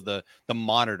all of the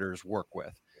monitors work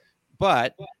with.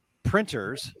 But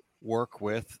printers work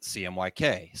with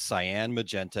CMYK, cyan,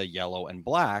 magenta, yellow, and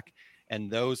black.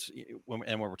 And those,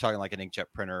 when we're talking like an inkjet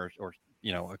printer or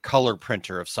a color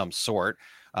printer of some sort,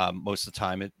 most of the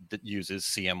time it uses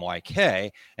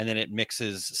CMYK, and then it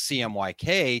mixes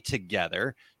CMYK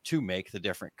together to make the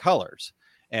different colors.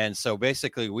 And so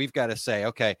basically we've got to say,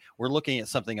 okay, we're looking at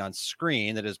something on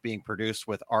screen that is being produced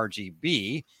with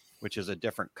RGB, which is a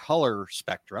different color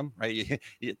spectrum, right?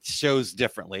 It shows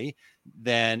differently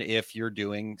than if you're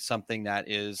doing something that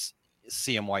is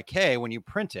CMYK when you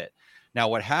print it. Now,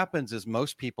 what happens is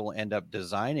most people end up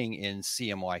designing in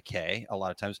CMYK a lot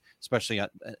of times, especially, and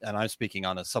I'm speaking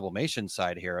on the sublimation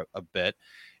side here a bit.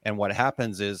 And what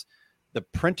happens is the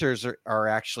printers are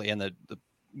actually, and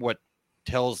what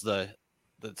tells the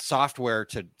software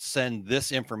to send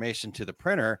this information to the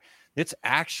printer, it's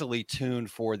actually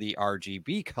tuned for the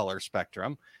RGB color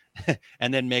spectrum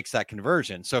and then makes that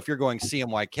conversion. So if you're going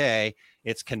CMYK,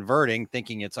 it's converting,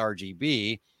 thinking it's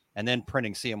RGB, and then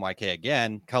printing CMYK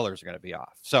again, colors are going to be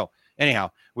off. So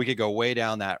anyhow, we could go way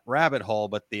down that rabbit hole,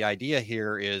 but the idea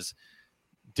here is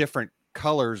different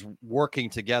colors working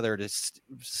together to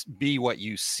be what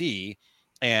you see.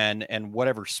 And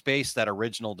whatever space that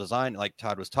original design, like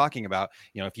Todd was talking about,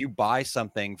 if you buy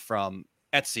something from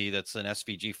Etsy that's an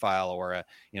SVG file or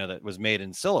that was made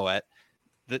in Silhouette,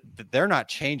 that they're not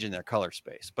changing their color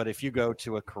space. But if you go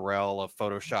to a Corel, a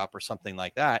Photoshop, or something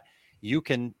like that, you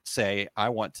can say, I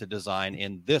want to design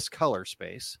in this color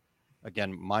space.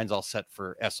 Again, mine's all set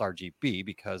for sRGB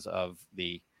because of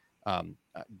the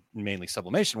mainly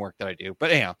sublimation work that I do.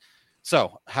 But anyhow,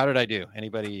 so how did I do?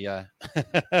 Anybody?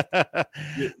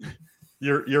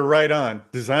 You're right on.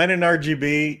 Design in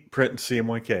RGB, print in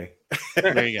CMYK.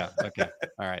 There you go. Okay.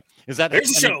 All right. Is that there's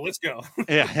a show? Let's go.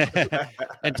 Yeah.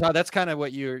 And Todd, that's kind of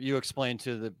what you explained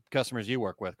to the customers you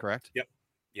work with, correct? Yep.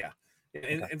 Yeah.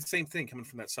 And the same thing coming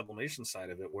from that sublimation side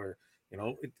of it, where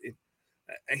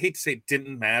I hate to say it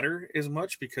didn't matter as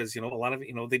much because a lot of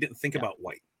it, they didn't think about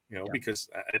white, because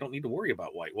I don't need to worry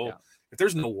about white. Well, if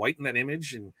there's no white in that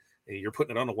image and you're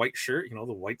putting it on a white shirt,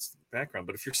 the white's the background.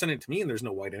 But if you're sending it to me and there's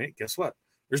no white in it, guess what?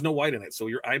 There's no white in it. So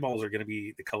your eyeballs are going to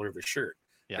be the color of the shirt.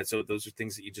 Yeah. And so those are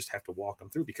things that you just have to walk them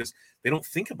through because they don't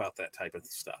think about that type of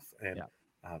stuff. And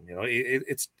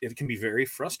it can be very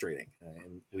frustrating,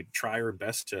 and we try our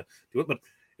best to do it. But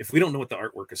if we don't know what the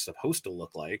artwork is supposed to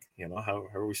look like, how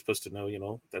are we supposed to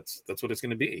know? That's what it's going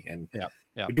to be. And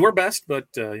we do our best, but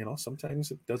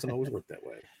sometimes it doesn't always work that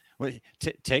way. Well,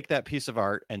 take that piece of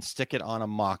art and stick it on a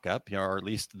mock-up, or at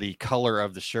least the color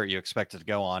of the shirt you expect it to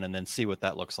go on, and then see what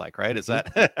that looks like, right? Is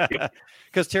that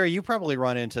because Terry, you probably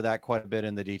run into that quite a bit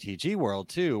in the DTG world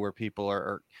too, where people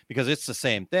are because it's the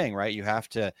same thing, right? You have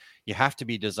to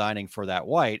be designing for that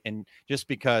white, and just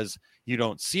because you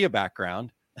don't see a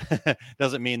background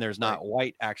doesn't mean there's not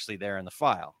white actually there in the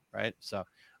file, right? So.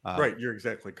 Right, you're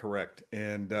exactly correct.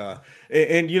 And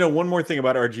one more thing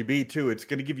about RGB too, it's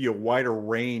going to give you a wider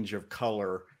range of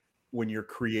color when you're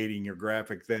creating your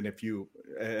graphic than if you,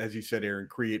 as you said, Aaron,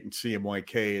 create in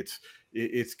CMYK.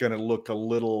 It's going to look a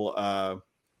little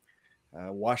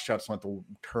washed out's not the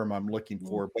term I'm looking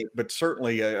for, but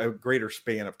certainly a greater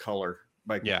span of color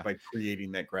by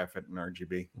creating that graphic in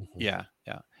RGB. Yeah.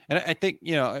 And I think,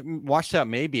 washed out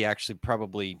may be actually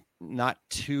probably not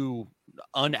too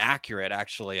inaccurate,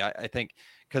 actually. I think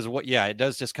because it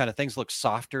does just kind of things look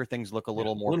softer, things look a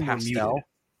little more pastel.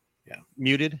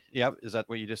 Muted. Yeah. Is that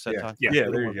what you just said, Todd? Yeah,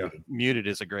 there you go. Muted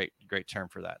is a great term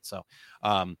for that. So,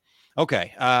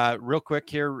 Okay, real quick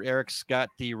here, Eric's got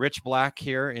the rich black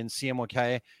here in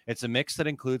CMYK. It's a mix that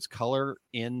includes color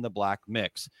in the black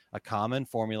mix. A common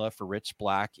formula for rich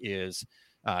black is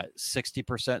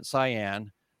 60%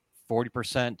 cyan,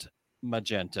 40%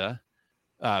 magenta,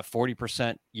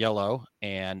 40% yellow,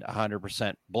 and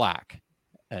 100% black.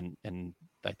 And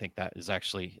I think that is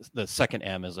actually the second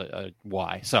M is a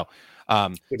Y. So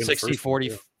 60,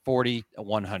 40, 40,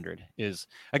 100 is,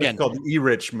 again, it's called the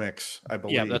E-Rich mix, I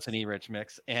believe. Yeah, that's an E-Rich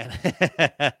mix. And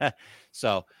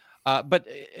so, but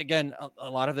again, a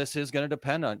lot of this is going to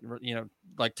depend on,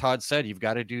 like Todd said, you've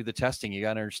got to do the testing. You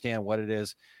got to understand what it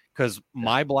is, because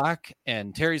my black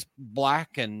and Terry's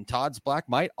black and Todd's black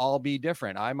might all be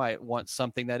different. I might want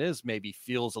something that is maybe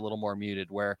feels a little more muted,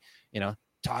 where,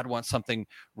 Todd wants something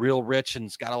real rich and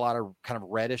it's got a lot of kind of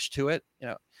reddish to it,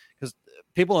 because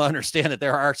people understand that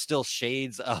there are still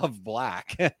shades of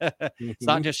black. It's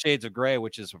not just shades of gray,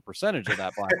 which is a percentage of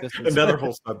that black. This is another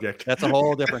whole subject. That's a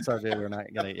whole different subject. We're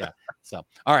not gonna, yeah. So,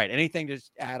 all right. Anything to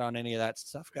add on any of that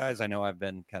stuff, guys? I know I've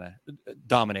been kind of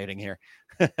dominating here.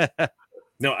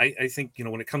 No, I think,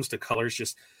 when it comes to colors,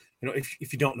 just,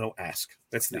 if you don't know, ask.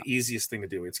 That's the easiest thing to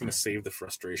do. It's going to save the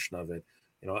frustration of it.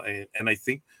 And I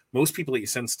think most people that you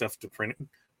send stuff to print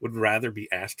would rather be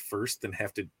asked first than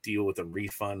have to deal with a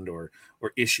refund or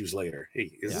issues later.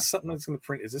 Hey, is this something that's going to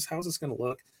print? Is this, how's this going to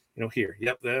look? Here,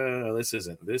 yep, this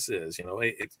isn't. This is,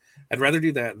 I'd rather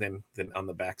do that than on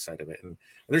the backside of it. And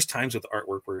there's times with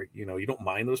artwork where, you don't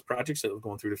mind those projects that we're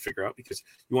going through to figure out, because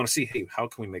you want to see, hey, how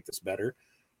can we make this better?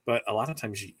 But a lot of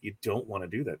times you don't want to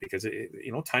do that, because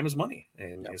time is money.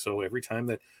 And so every time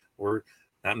that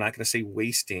I'm not going to say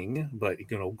wasting, but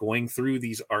going through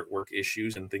these artwork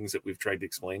issues and things that we've tried to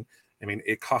explain, I mean,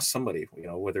 it costs somebody,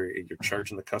 whether you're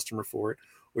charging the customer for it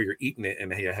or you're eating it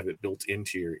and you have it built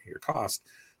into your cost,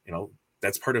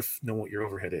 that's part of knowing what your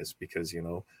overhead is, because in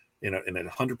a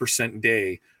 100%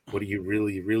 day, what are you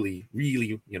really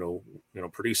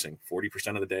producing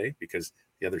 40% of the day, because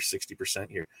the other 60%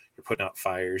 you're putting out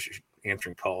fires, you're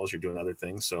answering calls, you're doing other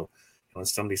things. So when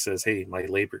somebody says, hey, my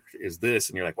labor is this,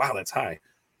 and you're like, wow, that's high.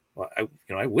 Well,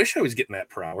 I wish I was getting that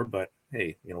per hour, but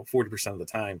hey, 40% of the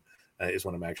time is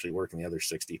when I'm actually working. The other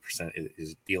 60%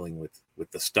 is dealing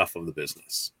with the stuff of the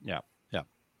business. Yeah,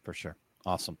 for sure.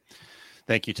 Awesome.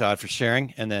 Thank you, Todd, for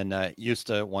sharing. And then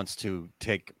Yusta wants to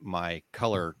take my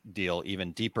color deal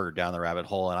even deeper down the rabbit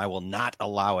hole, and I will not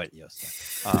allow it,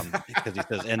 Yusta, because he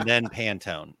says, and then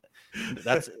Pantone.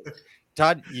 That's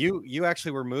Todd. You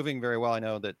actually were moving very well. I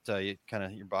know that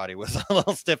your body was a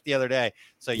little stiff the other day,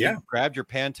 so you grabbed your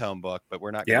Pantone book, but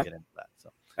we're not going to get into that. So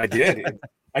I did.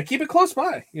 I keep it close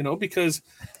by, because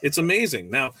it's amazing.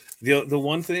 Now, the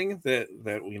one thing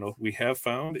that we have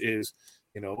found is,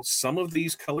 some of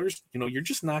these colors, you're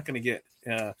just not going to get,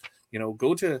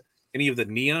 go to any of the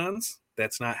neons.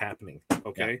 That's not happening.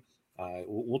 Okay. Yeah.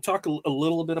 We'll talk a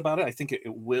little bit about it. I think it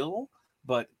will,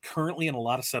 but currently in a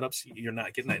lot of setups, you're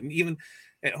not getting that. And even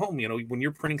at home, when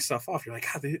you're printing stuff off, you're like,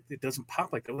 God, it doesn't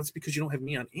pop like that. Well, that's because you don't have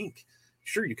neon ink.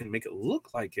 Sure, you can make it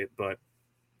look like it, but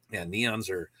yeah, neons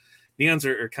are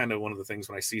kind of one of the things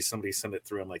when I see somebody send it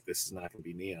through, I'm like, this is not going to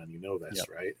be neon. This,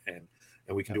 right? And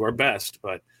we can do our best,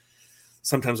 but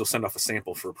sometimes we'll send off a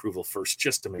sample for approval first,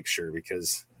 just to make sure,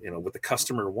 because what the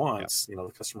customer wants, the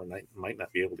customer might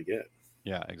not be able to get.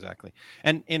 Yeah, exactly.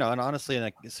 And and honestly, in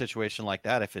a situation like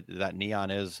that, if that neon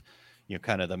is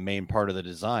kind of the main part of the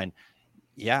design,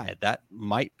 that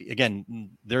might be, again,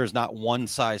 there's not one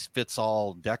size fits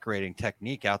all decorating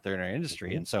technique out there in our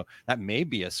industry. And so that may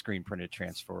be a screen printed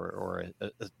transfer or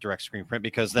a direct screen print,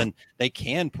 because then they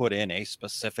can put in a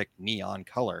specific neon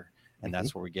color. And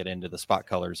that's where we get into the spot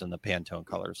colors and the Pantone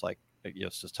colors, like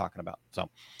Yost is talking about.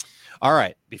 So, all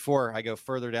right, before I go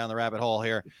further down the rabbit hole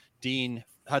here, Dean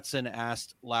Hudson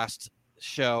asked last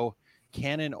show,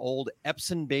 can an old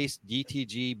Epson-based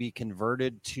DTG be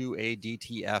converted to a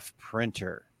DTF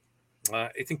printer? I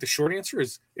think the short answer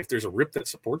is, if there's a RIP that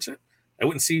supports it, I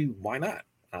wouldn't see why not.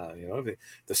 If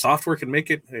the software can make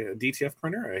it a DTF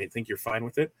printer, I think you're fine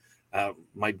with it.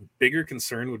 My bigger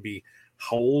concern would be,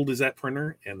 how old is that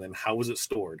printer, and then how is it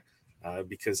stored?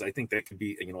 Because I think that could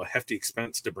be a hefty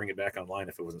expense to bring it back online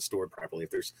if it wasn't stored properly.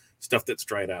 If there's stuff that's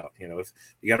dried out, if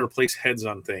you got to replace heads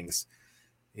on things,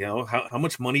 how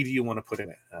much money do you want to put in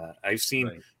it? I've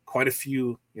seen quite a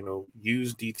few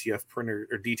used DTF printer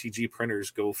or DTG printers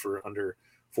go for under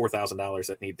 $4,000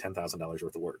 that need $10,000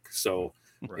 worth of work. So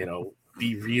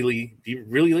be really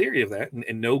leery of that,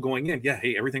 and know going in,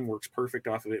 hey, everything works perfect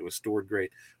off of it. It was stored great.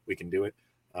 We can do it.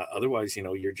 Otherwise,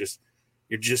 you're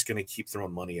you're just going to keep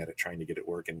throwing money at it, trying to get it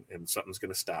working, and something's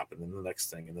going to stop, and then the next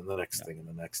thing, and then the next thing, and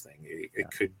the next thing.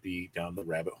 It could be down the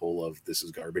rabbit hole of this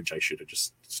is garbage. I should have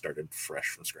just started fresh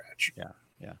from scratch. Yeah.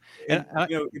 And,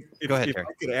 if, go ahead, if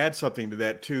I could add something to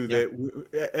that too,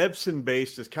 that Epson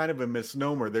based is kind of a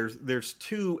misnomer. There's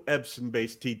two Epson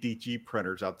based DTG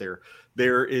printers out there.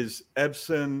 There is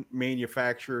Epson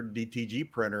manufactured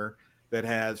DTG printer that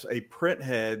has a print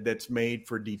head that's made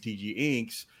for DTG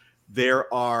inks.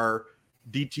 There are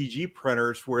DTG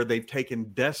printers where they've taken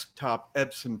desktop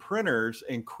Epson printers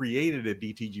and created a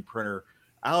DTG printer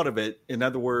out of it. In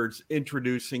other words,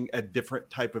 introducing a different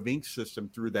type of ink system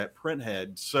through that print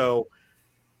head. So,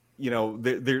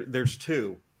 there's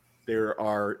two. There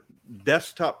are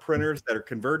desktop printers that are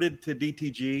converted to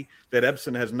DTG that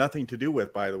Epson has nothing to do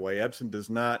with, by the way. Epson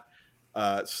does not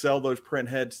sell those print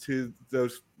heads to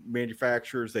those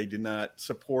manufacturers. They do not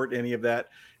support any of that.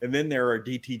 And then there are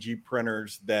DTG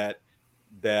printers that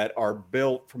are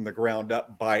built from the ground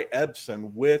up by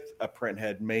Epson with a print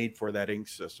head made for that ink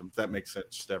system. If that makes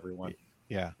sense to everyone.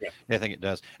 Yeah, I think it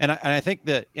does. And I think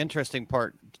the interesting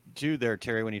part too there,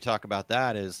 Terry, when you talk about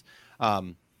that is,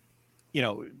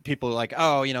 people are like,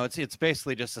 oh, it's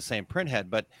basically just the same print head,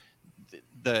 but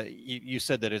you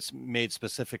said that it's made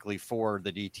specifically for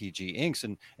the DTG inks,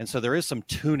 and so there is some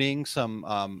tuning, some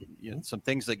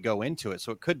things that go into it.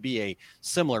 So it could be a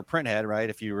similar print head, right?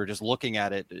 If you were just looking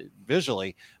at it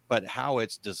visually, but how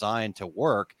it's designed to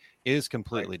work is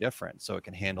completely different. So it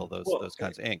can handle those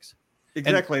kinds of inks.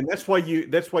 Exactly, and that's why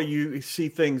you see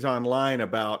things online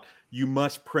about you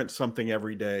must print something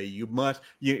every day. You've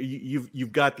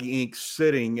got the ink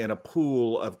sitting in a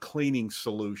pool of cleaning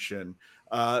solution.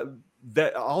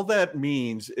 That all that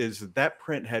means is that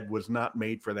print head was not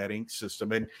made for that ink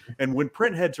system. And when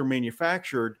print heads are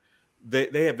manufactured,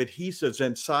 they have adhesives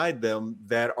inside them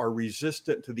that are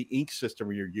resistant to the ink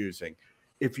system you're using.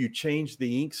 If you change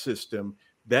the ink system,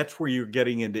 that's where you're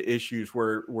getting into issues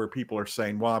where people are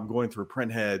saying, well, I'm going through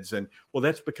print heads. And well,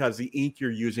 that's because the ink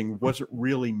you're using wasn't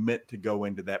really meant to go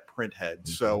into that print head.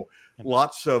 So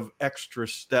lots of extra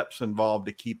steps involved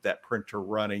to keep that printer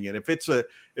running. And if it's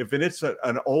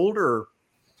an older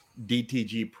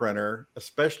DTG printer,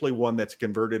 especially one that's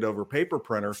converted over paper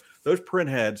printer, those print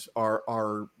heads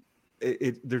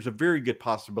there's a very good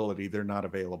possibility they're not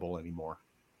available anymore.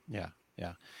 Yeah.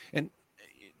 And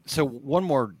so one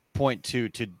more point to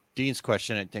Dean's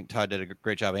question, I think Todd did a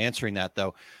great job answering that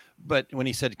though. But when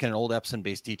he said, can an old Epson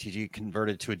based DTG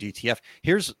converted to a DTF,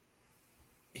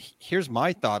 here's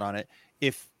my thought on it.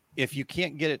 If you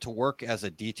can't get it to work as a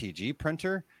DTG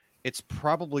printer, it's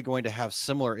probably going to have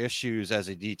similar issues as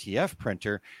a DTF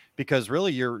printer, because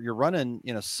really you're running,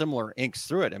 similar inks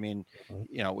through it. I mean,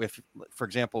 if, for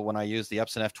example, when I use the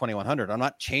Epson F2100, I'm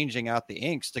not changing out the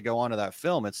inks to go onto that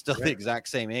film. It's still the exact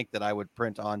same ink that I would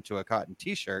print onto a cotton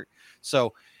t-shirt.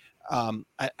 So I'm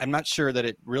not sure that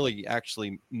it really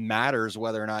actually matters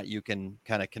whether or not you can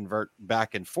kind of convert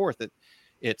back and forth.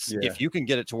 If you can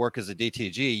get it to work as a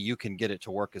DTG, you can get it to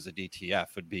work as a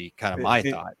DTF would be kind of my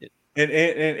thought. And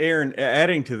Aaron,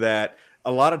 adding to that,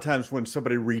 a lot of times when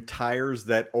somebody retires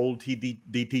that old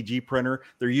DTG printer,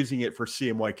 they're using it for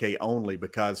CMYK only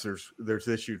because there's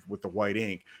issues with the white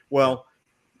ink. Well,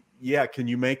 can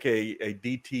you make a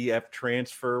DTF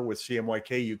transfer with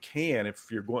CMYK? You can if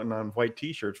you're going on white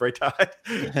t-shirts, right, Todd?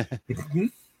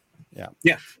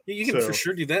 Yeah, you can for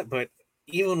sure do that, but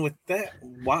even with that,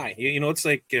 why? It's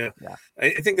like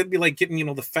I think that'd be like getting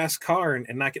the fast car and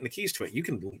not getting the keys to it. You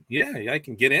can, I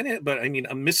can get in it, but I mean,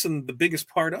 I'm missing the biggest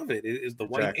part of it is the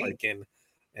white ink,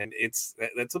 and that's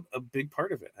a big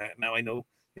part of it. Now I know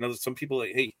some people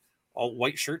like, hey, all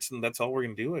white shirts and that's all we're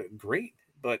gonna do. Great,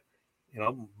 but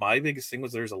my biggest thing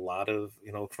was there's a lot of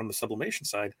from the sublimation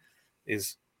side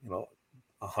is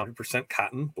 100%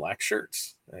 cotton black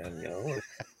shirts, and I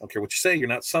don't care what you say, you're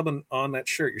not subbing on that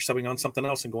shirt, you're subbing on something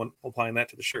else and applying that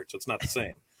to the shirt, so it's not the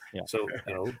same. So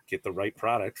get the right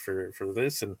product for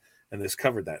this, and this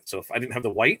covered that. So if I didn't have the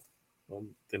white, well,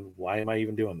 then why am I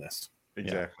even doing this?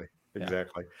 Exactly.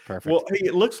 Perfect. Well, hey,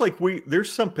 it looks like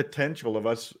there's some potential of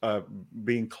us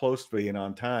being close to being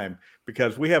on time,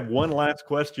 because we have one last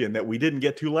question that we didn't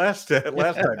get to last time.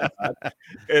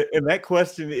 And that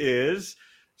question is,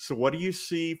 so what do you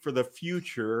see for the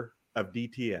future of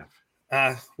DTF?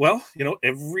 Well,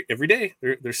 every day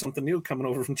there's something new coming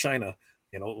over from China.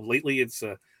 Lately it's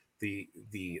the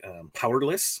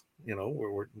powderless,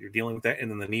 where you're dealing with that,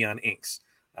 and then the neon inks.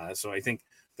 So I think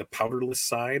the powderless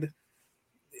side,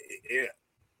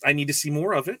 I need to see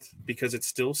more of it, because it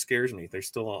still scares me. There's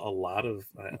still a lot of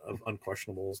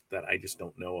unquestionables that I just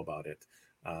don't know about it.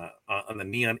 On the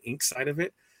neon ink side of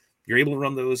it, You're able to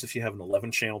run those if you have an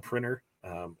 11-channel printer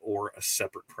or a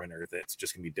separate printer that's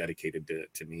just going to be dedicated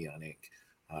to neon ink.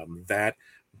 That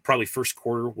probably first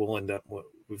quarter we'll end up.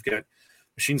 We've got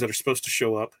machines that are supposed to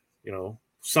show up,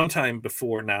 sometime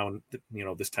before now.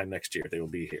 This time next year they will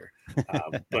be here.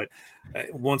 But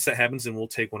once that happens, then we'll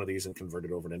take one of these and convert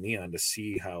it over to neon to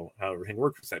see how everything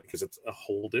works with that, because it's a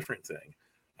whole different thing.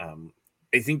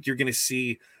 I think you're going to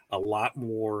see a lot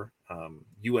more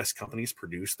U.S. companies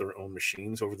produce their own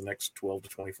machines over the next 12 to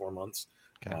 24 months.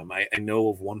 Okay. I know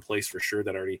of one place for sure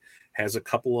that already has a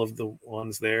couple of the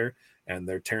ones there, and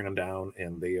they're tearing them down,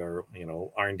 and they are,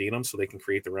 R&D'ing them so they can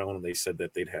create their own. And they said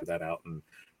that they'd have that out in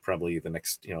probably the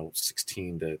next,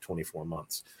 16 to 24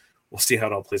 months. We'll see how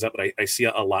it all plays out, but I see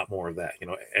a lot more of that.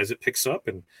 As it picks up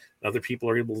and other people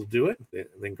are able to do it,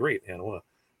 then great.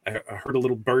 I heard a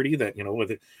little birdie that,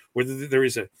 whether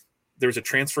there's a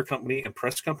transfer company and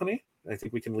press company, I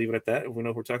think we can leave it at that. If we know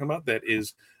what we're talking about, that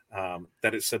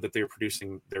it said that they're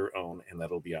producing their own, and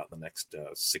that'll be out in the next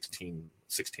 16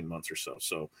 months or so.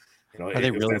 So, are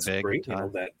they really big? Great,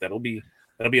 that'll be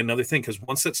another thing, because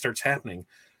once that starts happening,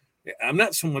 I'm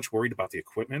not so much worried about the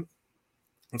equipment.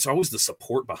 It's always the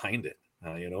support behind it.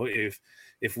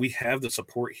 If we have the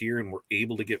support here and we're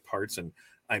able to get parts, and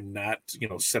I'm not,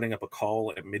 setting up a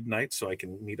call at midnight so I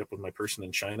can meet up with my person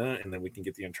in China, and then we can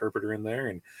get the interpreter in there,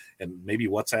 and maybe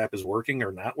WhatsApp is working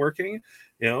or not working,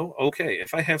 okay.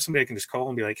 If I have somebody I can just call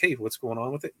and be like, hey, what's going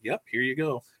on with it? Yep, here you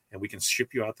go. And we can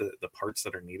ship you out the parts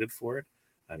that are needed for it.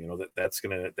 That's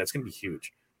going to be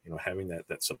huge, having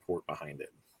that support behind it.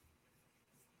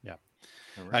 Yeah.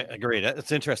 Right. I agree.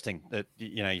 It's interesting that,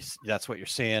 that's what you're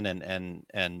seeing.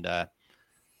 And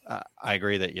I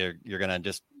agree that you're going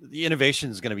to the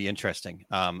innovation is going to be interesting.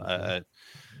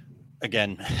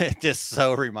 Again, it just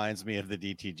so reminds me of the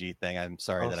DTG thing. I'm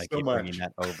sorry that I keep bringing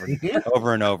that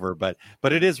over and over, but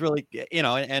it is really,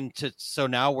 so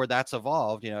now where that's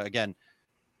evolved, again,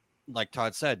 like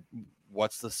Todd said,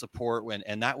 what's the support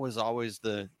and that was always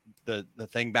the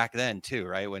thing back then too,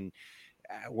 right?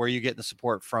 Where you get the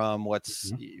support from,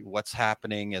 what's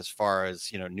happening as far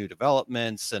as, new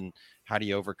developments, and how do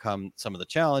you overcome some of the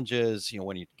challenges,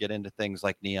 when you get into things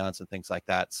like neons and things like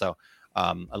that. So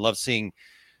I love seeing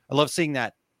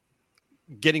that,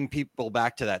 getting people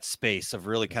back to that space of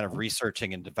really kind of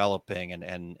researching and developing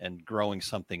and growing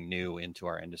something new into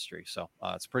our industry. So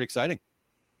it's pretty exciting.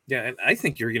 Yeah. And I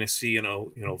think you're going to see,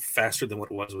 faster than what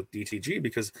it was with DTG,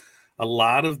 because a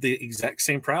lot of the exact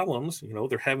same problems,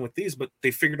 they're having with these, but they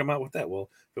figured them out with that.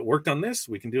 Well, if it worked on this,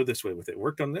 we can do it this way with it.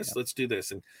 Worked on this, let's do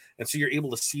this. And so you're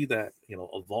able to see that,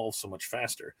 evolve so much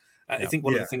faster. I think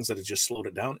one of the things that has just slowed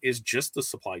it down is just the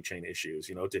supply chain issues,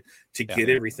 to get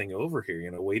everything over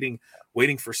here,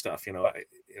 waiting for stuff,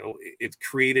 it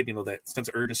created, that sense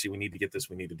of urgency. We need to get this,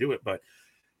 we need to do it. But,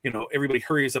 everybody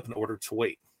hurries up in order to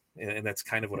wait. And that's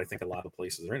kind of what I think a lot of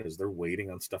places are in, is they're waiting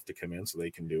on stuff to come in so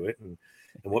they can do it. And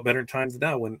what better times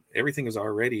now when everything is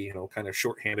already, kind of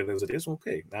shorthanded as it is.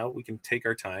 Okay, now we can take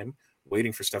our time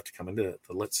waiting for stuff to come in to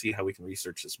let's see how we can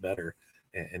research this better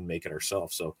and make it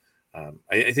ourselves. So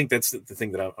I think that's the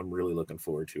thing that I'm really looking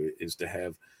forward to, is to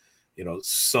have,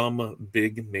 some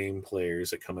big name players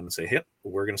that come in and say, hey,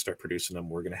 we're going to start producing them.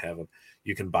 We're going to have them.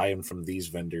 You can buy them from these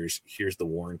vendors. Here's the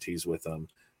warranties with them.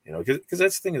 Because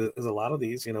that's the thing is a lot of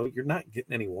these, you're not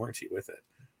getting any warranty with it.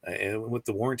 And with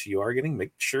the warranty you are getting,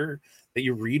 make sure that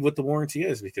you read what the warranty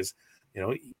is, because,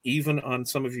 even on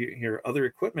some of your other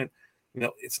equipment,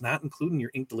 it's not including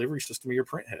your ink delivery system or your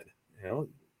print head.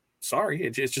 Sorry,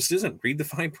 it just isn't. Read the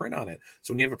fine print on it.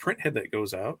 So when you have a print head that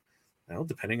goes out,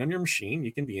 depending on your machine,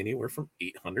 you can be anywhere from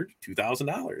 $800 to $2,000.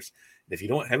 And if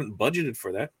you haven't budgeted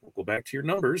for that, we'll go back to your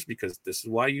numbers, because this is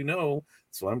why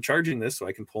that's why I'm charging this, so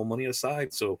I can pull money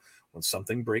aside. So when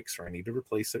something breaks or I need to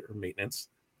replace it or maintenance,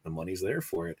 the money's there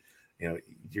for it.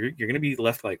 You're going to be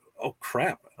left like, oh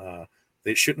crap,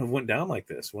 they shouldn't have went down like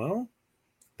this. Well,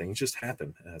 things just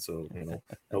happen. So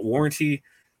a warranty,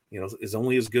 is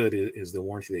only as good as the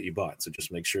warranty that you bought. So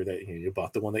just make sure that you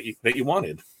bought the one that you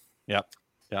wanted. Yep.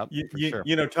 Yeah,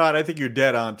 sure. Todd, I think you're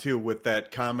dead on too with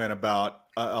that comment about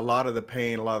a lot of the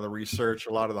pain, a lot of the research, a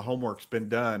lot of the homework's been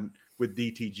done with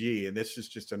DTG, and this is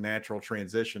just a natural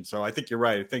transition. So I think you're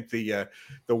right. I think the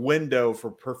window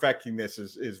for perfecting this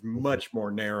is much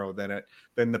more narrow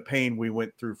than the pain we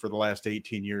went through for the last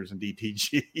 18 years in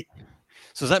DTG.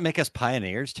 So does that make us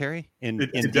pioneers, Terry, in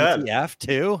DTF does.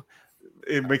 too?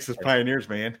 It makes us pioneers,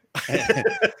 man.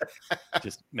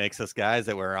 Just makes us guys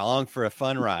that we're along for a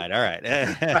fun ride. All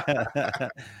right.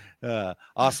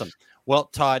 Awesome. Well,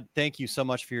 Todd, thank you so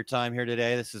much for your time here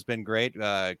today. This has been great.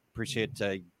 Appreciate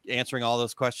answering all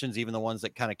those questions, even the ones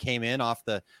that kind of came in off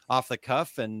the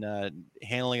cuff, and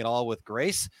handling it all with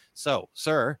grace. So,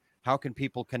 sir, how can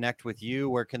people connect with you?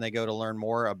 Where can they go to learn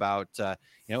more about,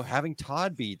 having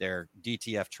Todd be their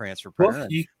DTF transfer printer?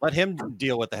 Well, let him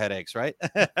deal with the headaches, right?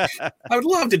 I would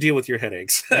love to deal with your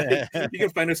headaches. You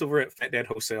can find us over at Fat Dad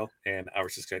Wholesale and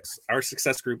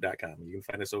OurSuccessGroup.com. You can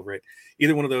find us over at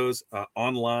either one of those,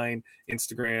 online,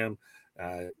 Instagram,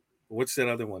 what's that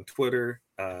other one? Twitter,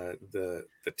 the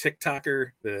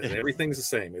TikToker, everything's the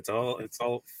same. It's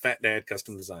all Fat Dad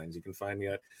Custom Designs. You can find me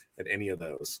at any of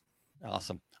those.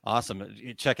 Awesome.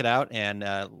 You check it out. And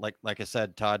like I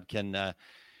said, Todd can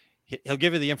he'll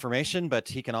give you the information, but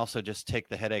he can also just take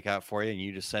the headache out for you, and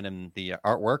you just send him the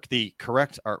artwork, the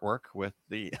correct artwork with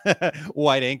the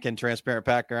white ink and transparent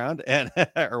background and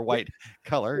or white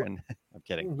color. And I'm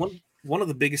kidding. One of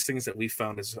the biggest things that we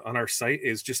found is on our site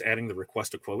is just adding the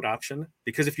request a quote option,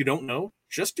 because if you don't know,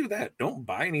 just do that. Don't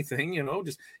buy anything,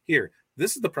 just here,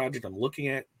 this is the project I'm looking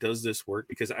at. Does this work?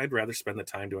 Because I'd rather spend the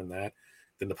time doing that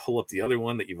than to pull up the other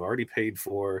one that you've already paid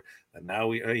for. And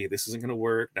now this isn't going to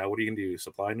work. Now what are you going to do?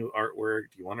 Supply new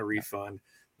artwork? Do you want a refund?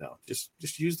 No,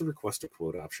 just use the request a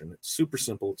quote option. It's super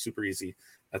simple. It's super easy.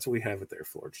 That's what we have it there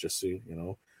for. It's just so,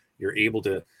 you're able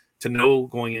to know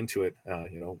going into it,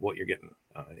 what you're getting.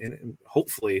 And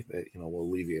hopefully that, will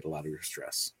alleviate a lot of your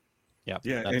stress. Yeah.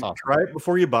 And awesome. Try it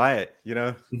before you buy it,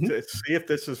 see if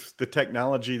this is the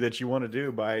technology that you want to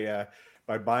do by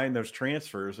buying those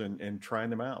transfers and trying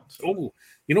them out. So. Oh,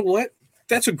 you know what?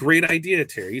 That's a great idea,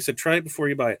 Terry. You said try it before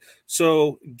you buy it.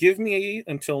 So give me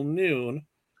until noon,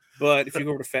 but if you go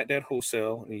over to Fat Dad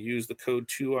Wholesale and you use the code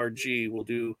 2RG, we'll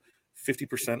do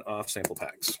 50% off sample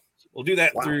packs. We'll do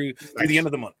that through the end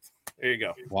of the month. There you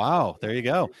go. Wow. There you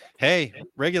go. Hey,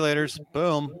 regulators,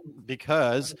 boom.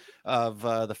 Because of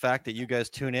the fact that you guys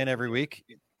tune in every week,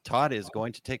 Todd is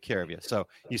going to take care of you. So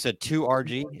you said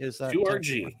 2RG, is that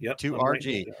 2RG? Yep.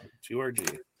 2RG.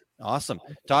 2RG. Awesome.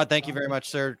 Todd, thank you very much,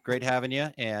 sir. Great having you.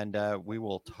 And we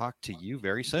will talk to you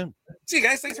very soon. See you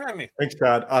guys. Thanks for having me. Thanks,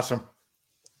 Todd. Awesome.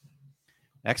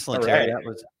 Excellent, Terry.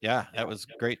 That was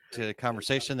great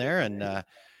conversation there, and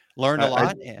learned a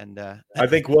lot. And I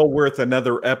think well worth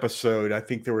another episode. I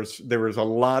think there was a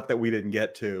lot that we didn't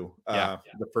get to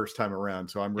the first time around.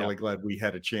 So I'm really glad we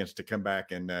had a chance to come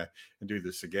back and do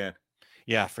this again.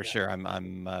 Yeah, for sure.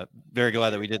 I'm very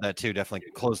glad that we did that too. Definitely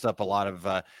closed up a lot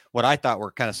of what I thought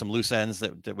were kind of some loose ends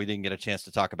that we didn't get a chance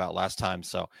to talk about last time.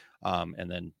 So, and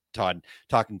then Todd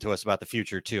talking to us about the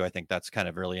future too. I think that's kind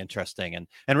of really interesting and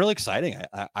really exciting.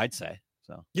 I'd say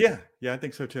so. Yeah, I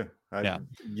think so too.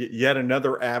 Yet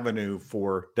another avenue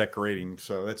for decorating.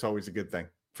 So that's always a good thing.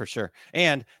 For sure.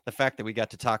 And the fact that we got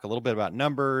to talk a little bit about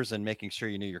numbers and making sure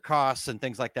you knew your costs and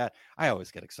things like that. I always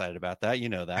get excited about that. You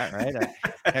know that, right?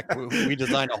 Heck, we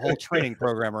designed a whole training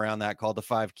program around that called the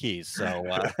 5 Keys. So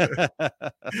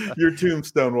your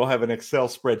tombstone will have an Excel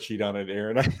spreadsheet on it,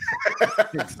 Aaron.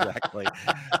 Exactly.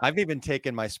 I've even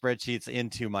taken my spreadsheets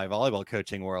into my volleyball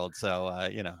coaching world. So,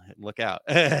 look out.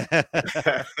 I've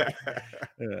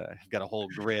got a whole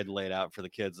grid laid out for the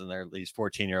kids, and these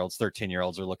 14-year-olds,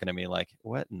 13-year-olds are looking at me like,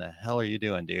 what in the hell are you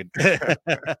doing, dude?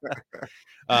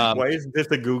 Why isn't this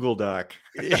a Google Doc?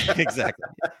 Exactly.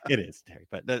 It is, Terry,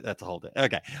 but that's a whole day.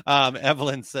 Okay.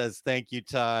 Evelyn says, thank you,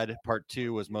 Todd. Part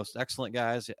 2 was most excellent,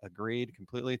 guys. Agreed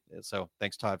completely. So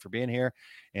thanks, Todd, for being here.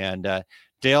 And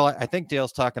Dale, I think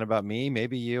Dale's talking about me,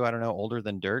 maybe you, I don't know, older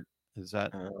than dirt. Is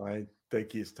that? I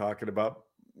think he's talking about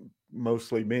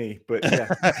mostly me, but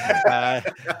yeah.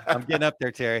 I'm getting up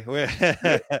there, Terry. But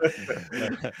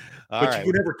right.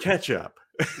 You can never catch up.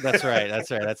 That's right.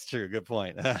 That's true. Good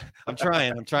point. I'm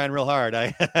trying real hard.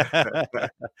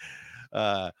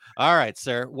 All right,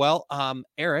 sir. Well,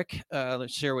 Eric,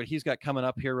 let's share what he's got coming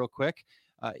up here real quick.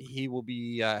 He will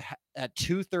be at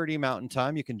 2:30 Mountain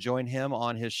Time. You can join him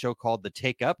on his show called The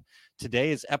Take Up.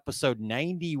 Today is episode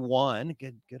 91.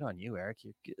 Good on you, Eric.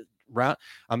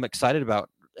 I'm excited about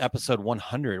episode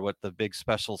 100. What the big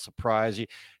special surprise?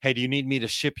 Hey, do you need me to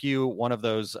ship you one of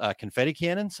those confetti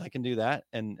cannons? I can do that,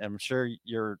 and I'm sure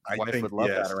your wife would love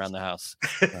that around the house.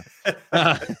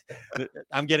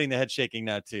 I'm getting the head shaking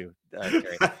now too,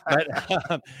 Terry.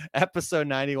 But episode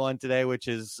 91 today, which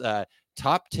is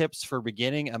top tips for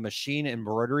beginning a machine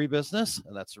embroidery business.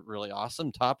 And that's a really awesome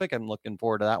topic. I'm looking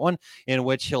forward to that one, in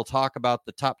which he'll talk about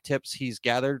the top tips he's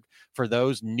gathered for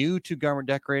those new to garment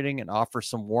decorating and offer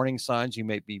some warning signs you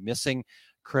may be missing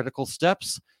critical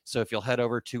steps. So if you'll head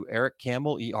over to Eric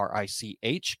Campbell,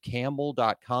 ERICH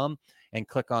Campbell.com, and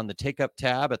click on the Take Up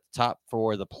tab at the top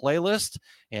for the playlist,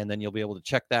 and then you'll be able to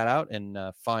check that out and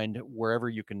find wherever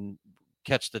you can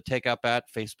catch the Take Up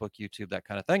at, Facebook, YouTube, that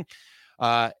kind of thing.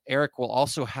 Eric will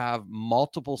also have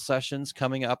multiple sessions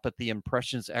coming up at the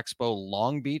Impressions Expo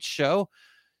Long Beach show.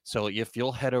 So if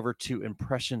you'll head over to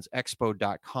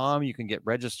impressionsexpo.com, you can get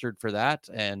registered for that.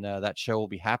 And that show will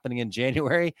be happening in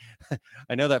January.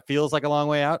 I know that feels like a long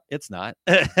way out. It's not.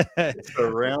 It's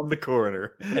around the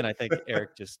corner. And I think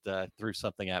Eric just threw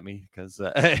something at me because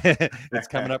it's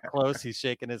coming up close. He's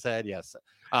shaking his head. Yes.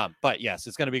 But yes,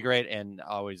 it's going to be great. And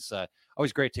always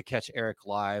great to catch Eric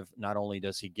live. Not only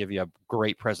does he give you a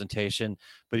great presentation,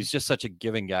 but he's just such a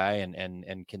giving guy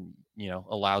and can,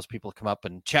 allows people to come up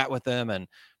and chat with him and,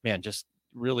 man, just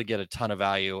really get a ton of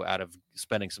value out of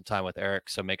spending some time with Eric.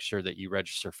 So make sure that you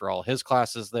register for all his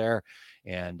classes there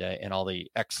and all the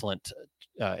excellent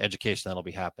education that'll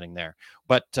be happening there.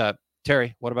 But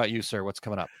Terry, what about you, sir? What's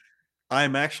coming up?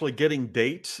 I'm actually getting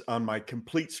dates on my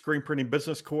complete screen printing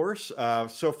business course.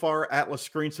 So far, Atlas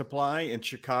Screen Supply in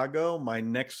Chicago. My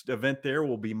next event there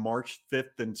will be March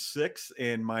 5th and 6th.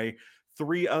 And my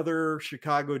 3 other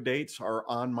Chicago dates are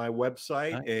on my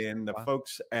website. Nice. And the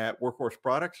folks at Workhorse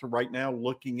Products are right now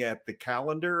looking at the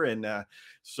calendar. And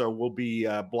so we'll be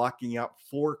blocking out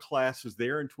 4 classes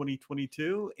there in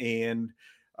 2022 and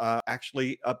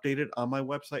actually updated on my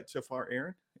website so far,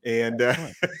 Aaron. And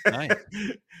nice.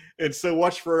 And so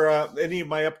watch for any of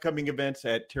my upcoming events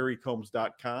at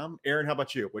terrycombs.com. Aaron, how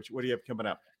about you? What do you have coming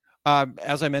up?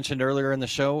 As I mentioned earlier in the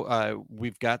show,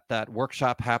 we've got that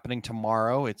workshop happening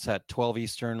tomorrow. It's at 12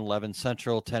 Eastern, 11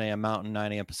 Central, 10 a.m. Mountain,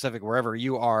 9 a.m. Pacific, wherever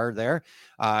you are there,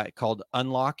 called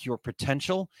Unlock Your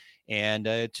Potential. And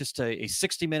it's just a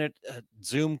 60-minute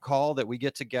Zoom call that we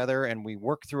get together and we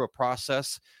work through a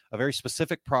process, a very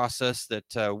specific process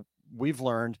that we've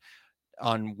learned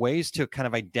on ways to kind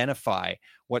of identify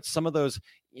what some of these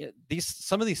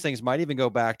things might even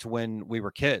go back to when we were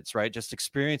kids, right? Just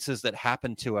experiences that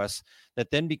happen to us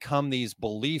that then become these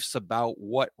beliefs about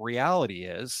what reality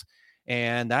is.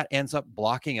 And that ends up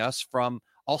blocking us from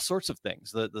all sorts of things,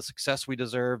 the success we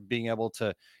deserve, being able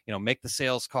to, make the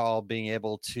sales call, being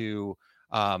able to,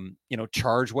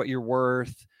 charge what you're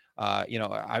worth.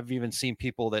 I've even seen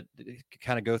people that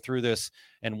kind of go through this.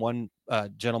 And one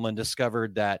gentleman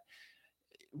discovered that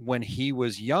when he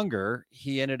was younger,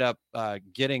 he ended up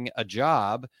getting a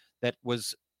job that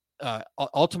was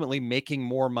ultimately making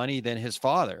more money than his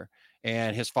father.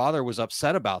 And his father was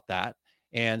upset about that.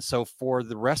 And so for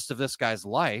the rest of this guy's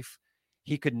life,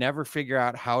 he could never figure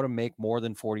out how to make more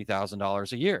than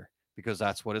 $40,000 a year because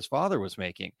that's what his father was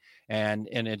making. And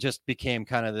it just became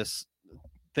kind of this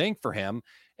thing for him.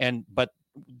 But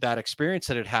that experience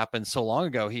that had happened so long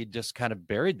ago, he just kind of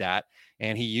buried that.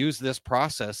 And he used this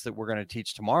process that we're going to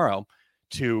teach tomorrow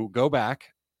to go back,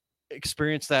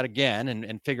 experience that again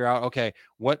and figure out, okay,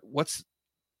 what's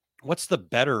the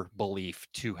better belief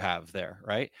to have there,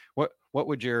 right? What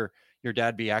would your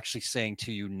dad be actually saying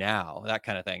to you now, that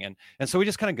kind of thing. And so we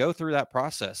just kind of go through that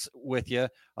process with you,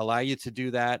 allow you to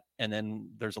do that. And then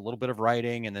there's a little bit of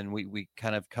writing. And then we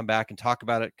kind of come back and talk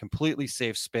about it, completely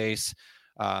safe space.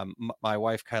 My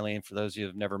wife, Kylene, for those of you who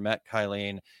have never met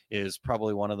Kylene, is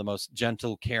probably one of the most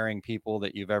gentle, caring people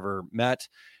that you've ever met.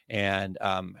 And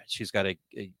she's got a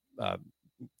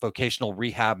vocational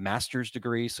rehab master's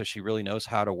degree. So she really knows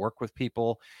how to work with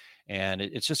people. And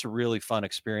it's just a really fun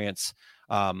experience,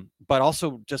 but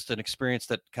also just an experience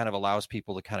that kind of allows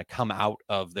people to kind of come out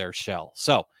of their shell.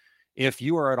 So if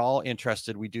you are at all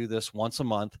interested, we do this once a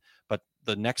month, but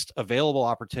the next available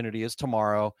opportunity is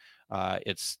tomorrow.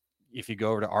 If you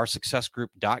go over to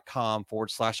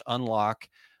oursuccessgroup.com/unlock,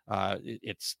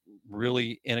 it's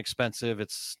really inexpensive.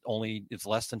 It's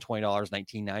less than $20,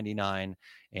 $19.99.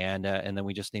 And then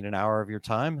we just need an hour of your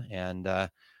time. And I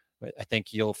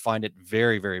think you'll find it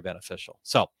very, very beneficial.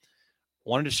 So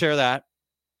wanted to share that.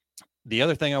 The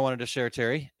other thing I wanted to share,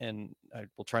 Terry, and I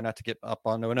will try not to get up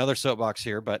onto another soapbox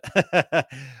here, but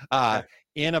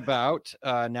in about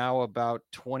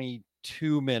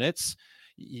 22 minutes,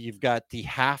 you've got the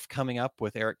half coming up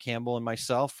with Eric Campbell and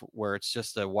myself, where it's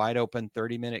just a wide open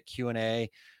 30-minute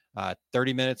Q&A,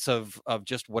 30 minutes of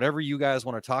just whatever you guys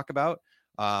want to talk about.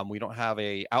 We don't have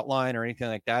a outline or anything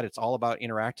like that. It's all about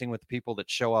interacting with the people that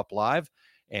show up live.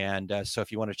 And so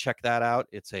if you want to check that out,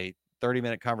 it's a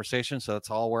 30-minute conversation. So that's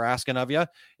all we're asking of you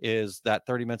is that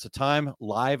 30 minutes of time.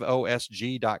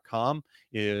 liveosg.com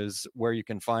is where you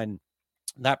can find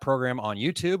that program on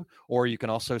YouTube, or you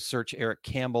can also search Eric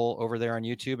Campbell over there on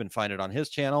YouTube and find it on his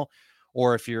channel.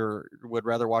 Or if you would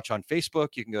rather watch on Facebook,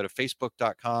 you can go to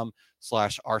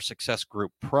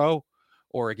facebook.com/oursuccessgrouppro,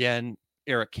 or again,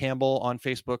 Eric Campbell on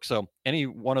Facebook. So any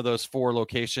one of those 4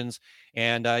 locations.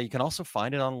 And you can also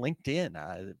find it on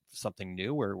LinkedIn. Something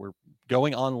new. We're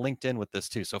going on LinkedIn with this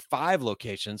too. So 5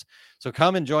 locations. So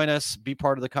come and join us, be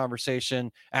part of the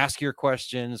conversation, ask your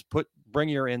questions, bring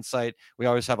your insight. We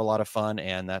always have a lot of fun,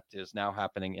 and that is now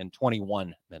happening in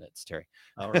 21 minutes, Terry.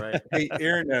 All right. Hey,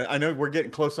 Aaron, I know we're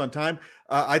getting close on time.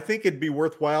 I think it'd be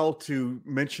worthwhile to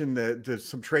mention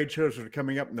some trade shows that are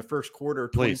coming up in the first quarter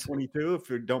of 2022, if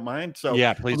you don't mind. So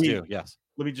yeah, please do. Yes.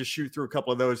 Let me just shoot through a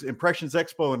couple of those. Impressions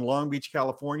Expo in Long Beach,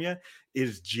 California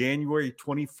is January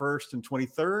 21st and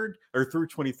 23rd, or through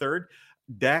 23rd.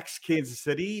 DAX Kansas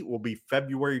City will be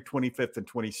February 25th and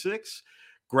 26th.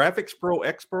 Graphics Pro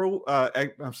Expo,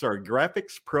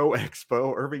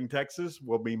 Irving, Texas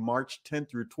will be March 10th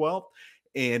through 12th.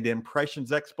 And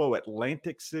Impressions Expo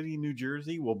Atlantic City, New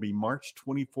Jersey will be March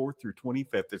 24th through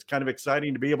 25th. It's kind of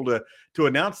exciting to be able to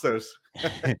announce those.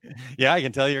 Yeah, I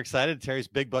can tell you're excited. Terry's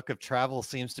big book of travel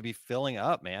seems to be filling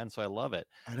up, man. So I love it.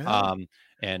 I know.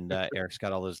 And Eric's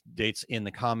got all those dates in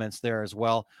the comments there as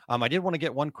well. I did want to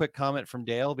get one quick comment from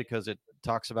Dale, because it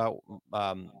talks about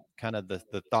kind of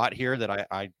the thought here that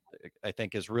I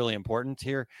think is really important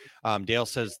here. Dale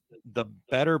says, the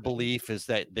better belief is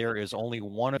that there is only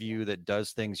one of you that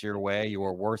does things your way. You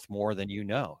are worth more than you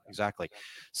know. Exactly.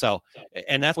 So,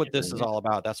 and that's what this is all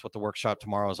about. That's what the workshop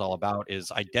tomorrow is all about,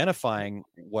 is identifying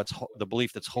what's the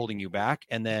belief that's holding you back.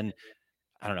 And then,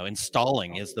 I don't know,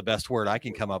 installing is the best word I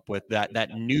can come up with,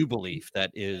 that new belief that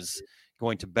is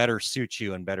going to better suit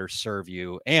you and better serve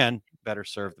you and better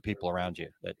serve the people around you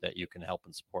that you can help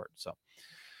and support. So,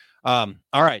 all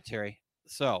right, Terry.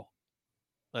 So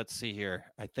let's see here.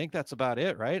 I think that's about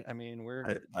it, right? I mean,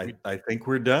 I think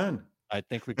we're done. I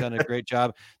think we've done a great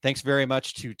job. Thanks very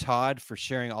much to Todd for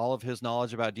sharing all of his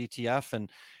knowledge about DTF, and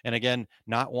again,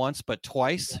 not once, but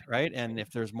twice, right? And if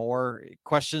there's more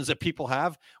questions that people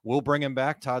have, we'll bring him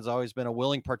back. Todd's always been a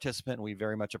willing participant, and we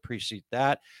very much appreciate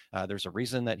that. There's a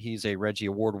reason that he's a Reggie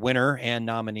Award winner and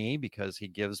nominee, because he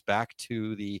gives back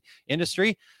to the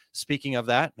industry. Speaking of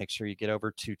that, make sure you get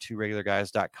over to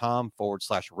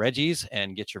tworegularguys.com/Reggies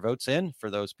and get your votes in for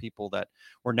those people that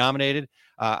were nominated.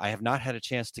 I have not had a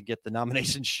chance to get the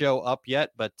nomination show up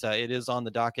yet, but it is on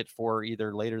the docket for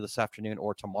either later this afternoon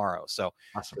or tomorrow. So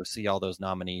awesome. Go see all those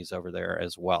nominees over there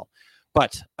as well.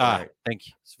 But thank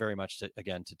you very much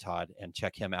again to Todd, and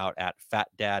check him out at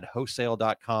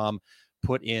fatdadwholesale.com.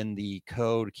 Put in the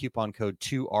coupon code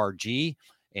 2RG.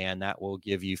 And that will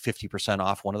give you 50%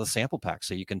 off one of the sample packs.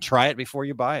 So you can try it before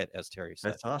you buy it, as Terry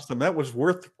said. That's awesome. That was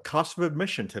worth cost of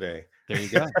admission today. There you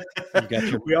go.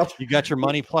 You got your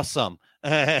money plus some.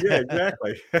 Yeah,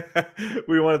 exactly.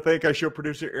 We want to thank our show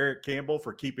producer, Eric Campbell,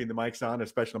 for keeping the mics on,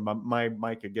 especially my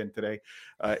mic again today,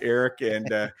 Eric,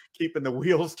 and keeping the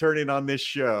wheels turning on this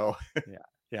show.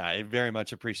 Yeah, I very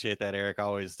much appreciate that. Eric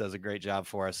always does a great job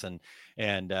for us, and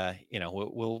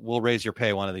we'll raise your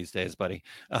pay one of these days, buddy.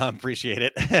 Appreciate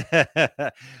it.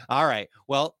 All right.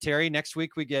 Well, Terry, next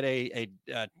week we get a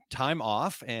time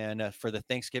off and for the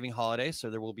Thanksgiving holiday, so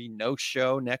there will be no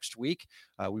show next week.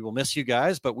 We will miss you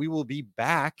guys, but we will be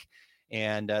back.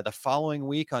 And the following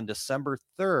week on December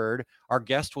 3rd, our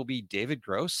guest will be David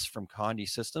Gross from Condé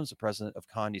Systems, the president of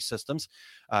Condé Systems.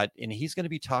 And he's going to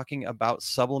be talking about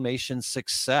sublimation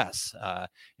success.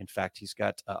 In fact, he's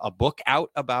got a book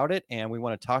out about it, and we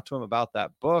want to talk to him about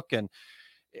that book. And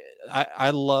I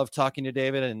love talking to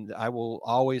David, and I will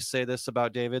always say this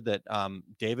about David, that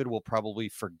David will probably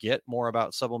forget more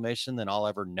about sublimation than I'll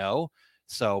ever know.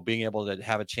 So being able to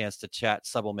have a chance to chat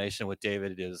sublimation with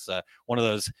David is one of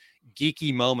those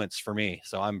geeky moments for me.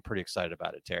 So I'm pretty excited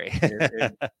about it, Terry.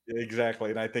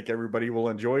 Exactly. And I think everybody will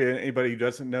enjoy it. Anybody who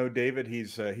doesn't know David,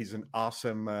 he's an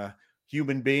awesome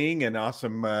human being and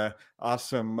awesome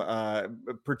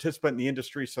participant in the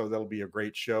industry. So that'll be a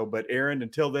great show. But Aaron,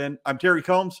 until then, I'm Terry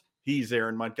Combs. He's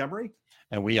Aaron Montgomery.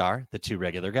 And we are the Two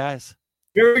Regular Guys.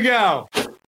 Here we go.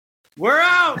 We're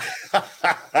out.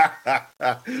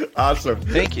 Awesome.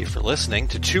 Thank you for listening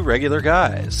to Two Regular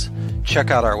Guys.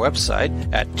 Check out our website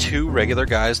at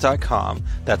tworegularguys.com.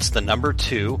 That's the number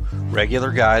 2,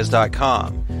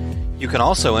 regularguys.com. You can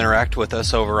also interact with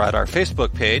us over at our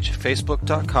Facebook page,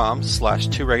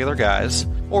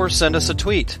 facebook.com/tworegularguys, or send us a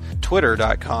tweet,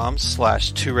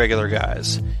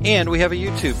 twitter.com/tworegularguys. And we have a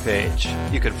YouTube page.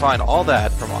 You can find all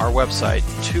that from our website,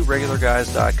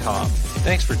 tworegularguys.com.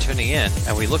 Thanks for tuning in,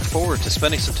 and we look forward to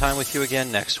spending some time with you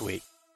again next week.